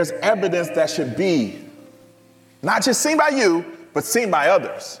 there's evidence that should be not just seen by you, but seen by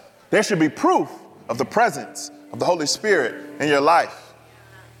others. There should be proof of the presence of the Holy Spirit in your life.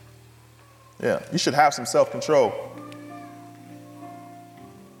 Yeah, you should have some self-control.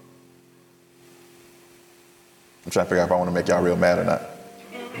 I'm trying to figure out if I want to make y'all real mad or not.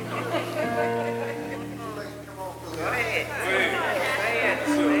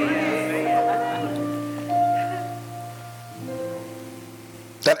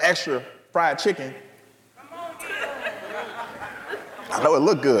 That extra fried chicken, I know it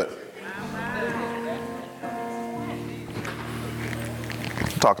looked good.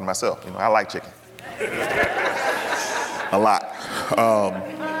 I'm talking to myself, I like chicken. A lot.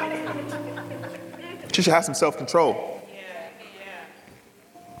 But you should have some self-control.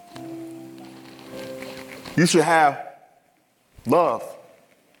 You should have love.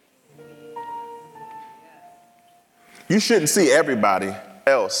 You shouldn't see everybody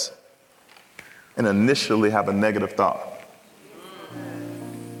else and initially have a negative thought.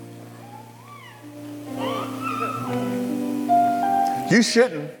 You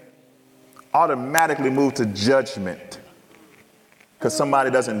shouldn't automatically move to judgment because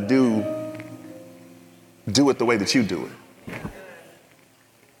somebody doesn't do it the way that you do it.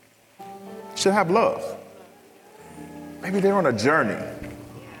 You should have love. Maybe they're on a journey.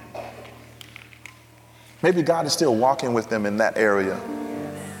 Maybe God is still walking with them in that area.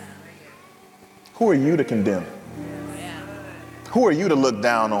 Who are you to condemn? Who are you to look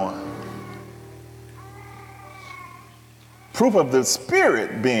down on? Proof of the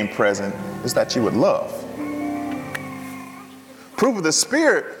Spirit being present is that you would love. Proof of the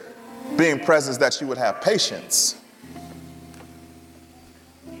Spirit being present is that you would have patience.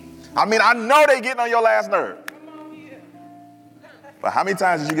 I mean, I know they getting on your last nerve. But how many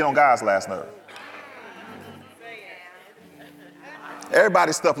times did you get on God's last nerve?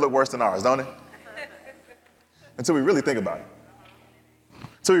 Everybody's stuff look worse than ours, don't it? Until we really think about it.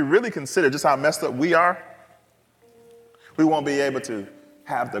 Until we really consider just how messed up we are, we won't be able to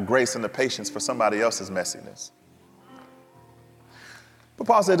have the grace and the patience for somebody else's messiness. But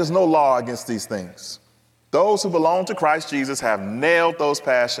Paul said there's no law against these things. Those who belong to Christ Jesus have nailed those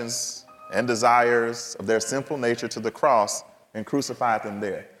passions and desires of their sinful nature to the cross and crucified them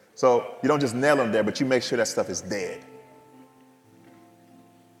there. So you don't just nail them there, but you make sure that stuff is dead.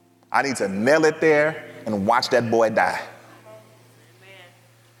 I need to nail it there and watch that boy die.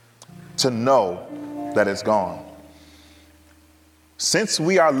 To know that it's gone. Since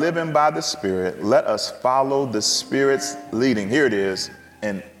we are living by the Spirit, let us follow the Spirit's leading. Here it is,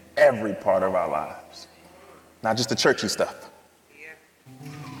 in every part of our lives. Not just the churchy stuff.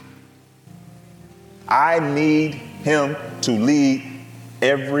 I need him to lead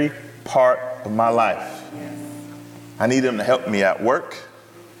every part of my life. I need him to help me at work.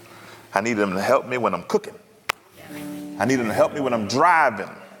 I need him to help me when I'm cooking. I need him to help me when I'm driving.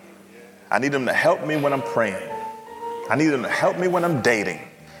 I need him to help me when I'm praying. I need him to help me when I'm dating.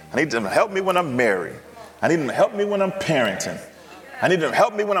 I need him to help me when I'm married. I need him to help me when I'm parenting. I need him to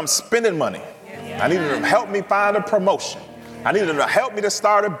help me when I'm spending money. I need him to help me find a promotion. I need him to help me to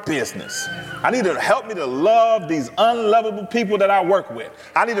start a business. I need him to help me to love these unlovable people that I work with.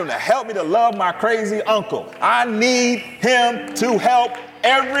 I need him to help me to love my crazy uncle. I need him to help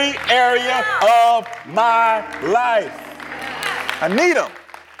every area of my life. I need him.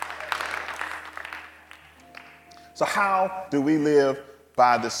 So how do we live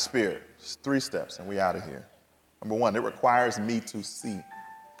by the Spirit? It's 3 steps and we out of here. Number 1, it requires me to see.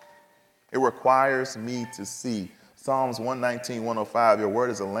 It requires me to see. Psalms 119, 105, your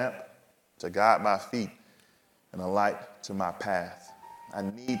word is a lamp to guide my feet and a light to my path. I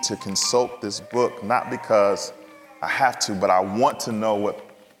need to consult this book, not because I have to, but I want to know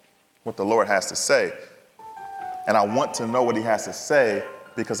what the Lord has to say. And I want to know what he has to say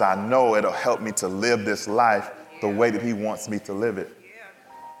because I know it'll help me to live this life the way that he wants me to live it.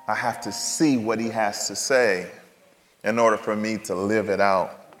 I have to see what he has to say in order for me to live it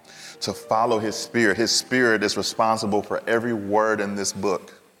out. To follow his Spirit. His Spirit is responsible for every word in this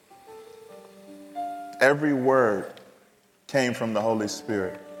book. Every word came from the Holy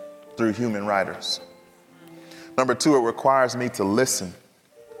Spirit through human writers. Number 2, it requires me to listen.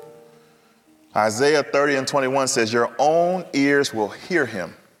 Isaiah 30 and 21 says, your own ears will hear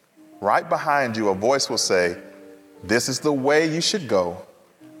him. Right behind you, a voice will say, this is the way you should go,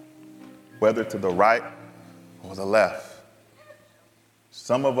 whether to the right or the left.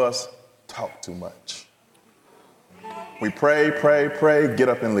 Some of us talk too much. We pray, get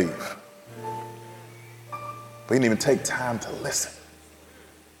up and leave. We didn't even take time to listen.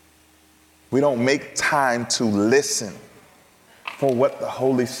 We don't make time to listen for what the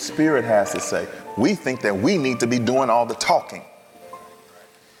Holy Spirit has to say. We think that we need to be doing all the talking.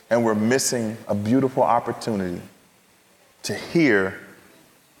 And we're missing a beautiful opportunity to hear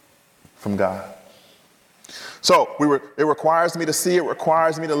from God. So it requires me to see, it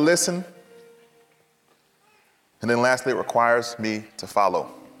requires me to listen. And then lastly, it requires me to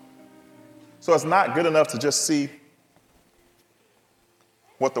follow. So it's not good enough to just see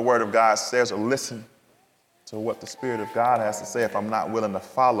what the Word of God says or listen to what the Spirit of God has to say if I'm not willing to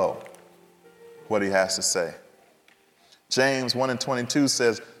follow what he has to say. James 1 and 22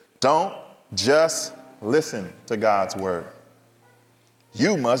 says, don't just listen to God's word.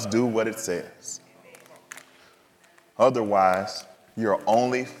 You must do what it says. Otherwise, you're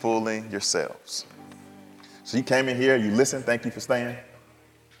only fooling yourselves. So you came in here, you listened, thank you for staying.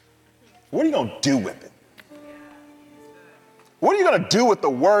 What are you going to do with it? What are you going to do with the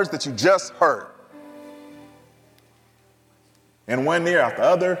words that you just heard? In one ear after the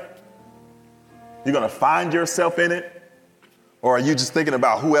other, you're going to find yourself in it? Or are you just thinking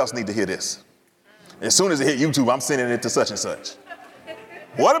about who else need to hear this? As soon as it hit YouTube, I'm sending it to such and such.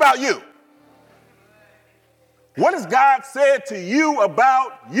 What about you? What has God said to you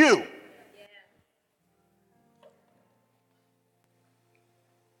about you?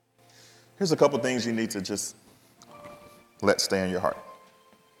 Here's a couple things you need to just let stay in your heart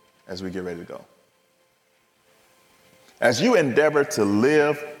as we get ready to go. As you endeavor to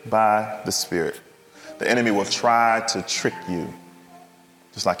live by the Spirit, the enemy will try to trick you,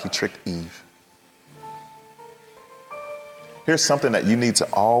 just like he tricked Eve. Here's something that you need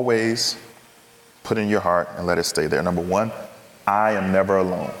to always put in your heart and let it stay there. Number 1, I am never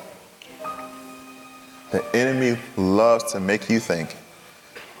alone. The enemy loves to make you think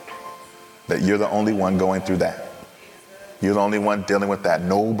that you're the only one going through that. You're the only one dealing with that.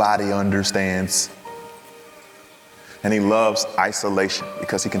 Nobody understands. And he loves isolation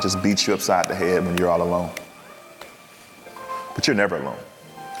because he can just beat you upside the head when you're all alone. But you're never alone.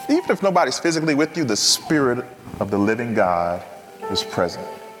 Even if nobody's physically with you, the Spirit of the living God is present.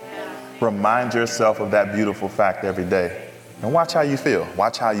 Remind yourself of that beautiful fact every day. And watch how you feel.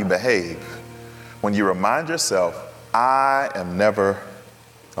 Watch how you behave. When you remind yourself, I am never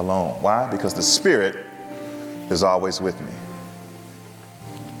alone. Why? Because the Spirit is always with me.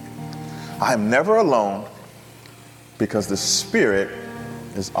 I am never alone because the Spirit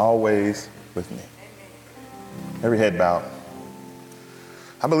is always with me. Every head bowed.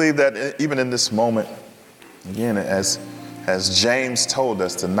 I believe that even in this moment, again, as James told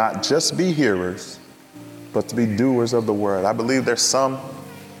us, to not just be hearers, but to be doers of the word. I believe there's some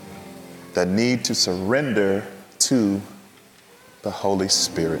that need to surrender to the Holy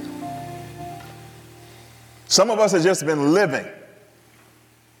Spirit. Some of us have just been living,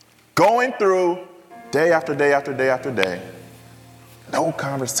 going through day after day after day after day. No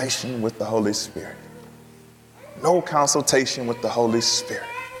conversation with the Holy Spirit. No consultation with the Holy Spirit.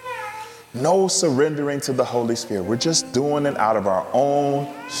 No surrendering to the Holy Spirit. We're just doing it out of our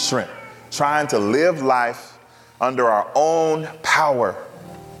own strength, trying to live life under our own power.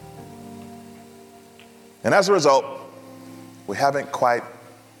 And as a result, we haven't quite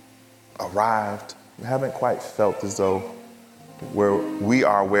arrived. We haven't quite felt as though we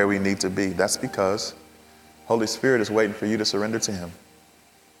are where we need to be. That's because Holy Spirit is waiting for you to surrender to him.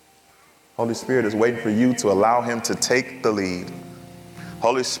 Holy Spirit is waiting for you to allow him to take the lead.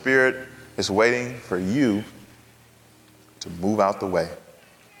 Holy Spirit is waiting for you to move out the way.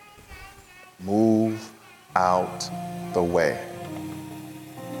 Move out the way.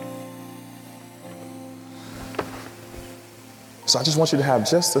 So I just want you to have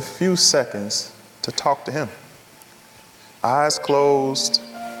just a few seconds to talk to him. Eyes closed,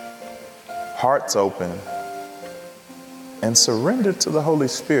 hearts open, and surrender to the Holy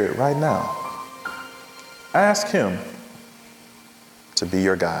Spirit right now. Ask him to be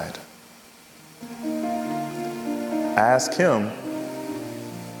your guide. Ask him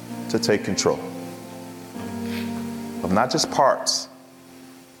to take control of not just parts,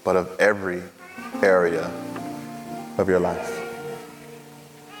 but of every area of your life.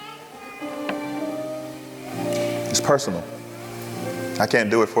 It's personal. I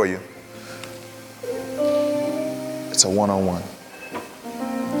can't do it for you. It's a one-on-one.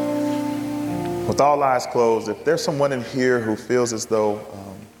 With all eyes closed, if there's someone in here who feels as though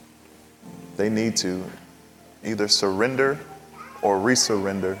they need to either surrender or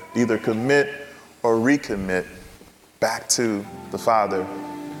resurrender, either commit or recommit back to the Father,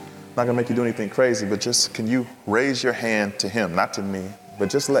 I'm not gonna make you do anything crazy, but just can you raise your hand to him, not to me, but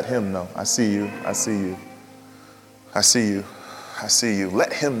just let him know. I see you, I see you, I see you, I see you.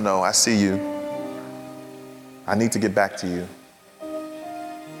 Let him know, I see you. I need to get back to you.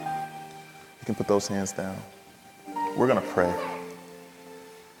 You can put those hands down. We're gonna pray.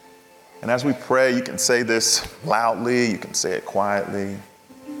 And as we pray, you can say this loudly, you can say it quietly.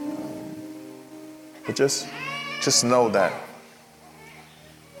 But just know that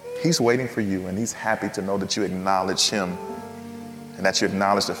he's waiting for you, and he's happy to know that you acknowledge him and that you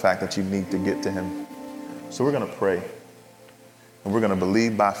acknowledge the fact that you need to get to him. So we're gonna pray, and we're gonna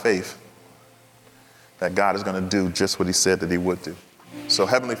believe by faith that God is gonna do just what he said that he would do. So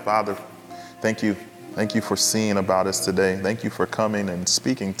Heavenly Father, thank you. Thank you for seeing about us today. Thank you for coming and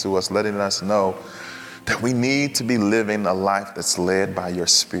speaking to us, letting us know that we need to be living a life that's led by your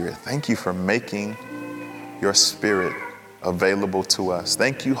Spirit. Thank you for making your Spirit available to us.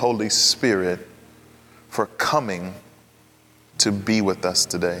 Thank you, Holy Spirit, for coming to be with us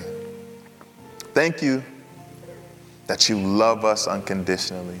today. Thank you that you love us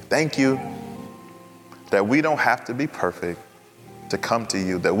unconditionally. Thank you that we don't have to be perfect to come to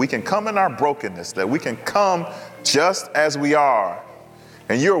you, that we can come in our brokenness, that we can come just as we are,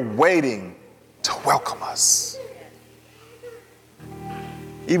 and you're waiting to welcome us.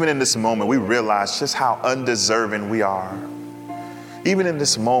 Even in this moment, we realize just how undeserving we are. Even in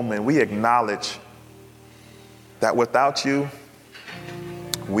this moment, we acknowledge that without you,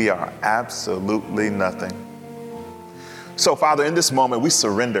 we are absolutely nothing. So, Father, in this moment, we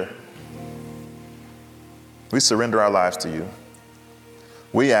surrender. We surrender our lives to you.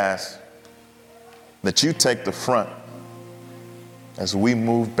 We ask that you take the front as we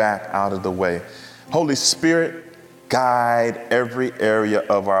move back out of the way. Holy Spirit, guide every area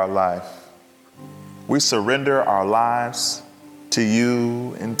of our life. We surrender our lives to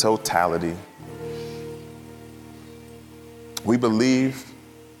you in totality. We believe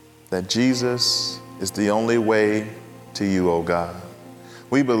that Jesus is the only way to you, O God.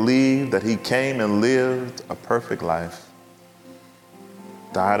 We believe that he came and lived a perfect life,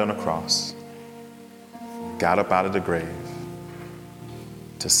 died on a cross, got up out of the grave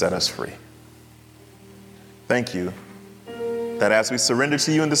to set us free. Thank you that as we surrender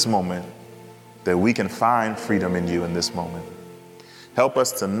to you in this moment, that we can find freedom in you in this moment. Help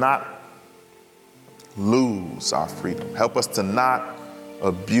us to not lose our freedom. Help us to not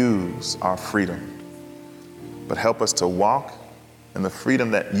abuse our freedom, but help us to walk in the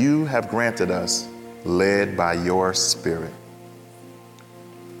freedom that you have granted us, led by your Spirit.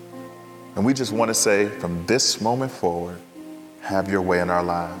 And we just want to say, from this moment forward, have your way in our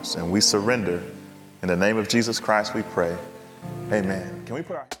lives. And we surrender. In the name of Jesus Christ, we pray. Amen. Can we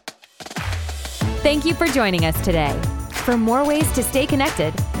put our... Thank you for joining us today. For more ways to stay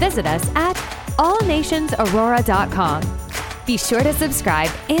connected, visit us at allnationsaurora.com. Be sure to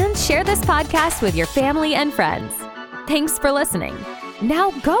subscribe and share this podcast with your family and friends. Thanks for listening.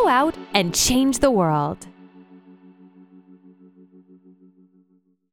 Now go out and change the world.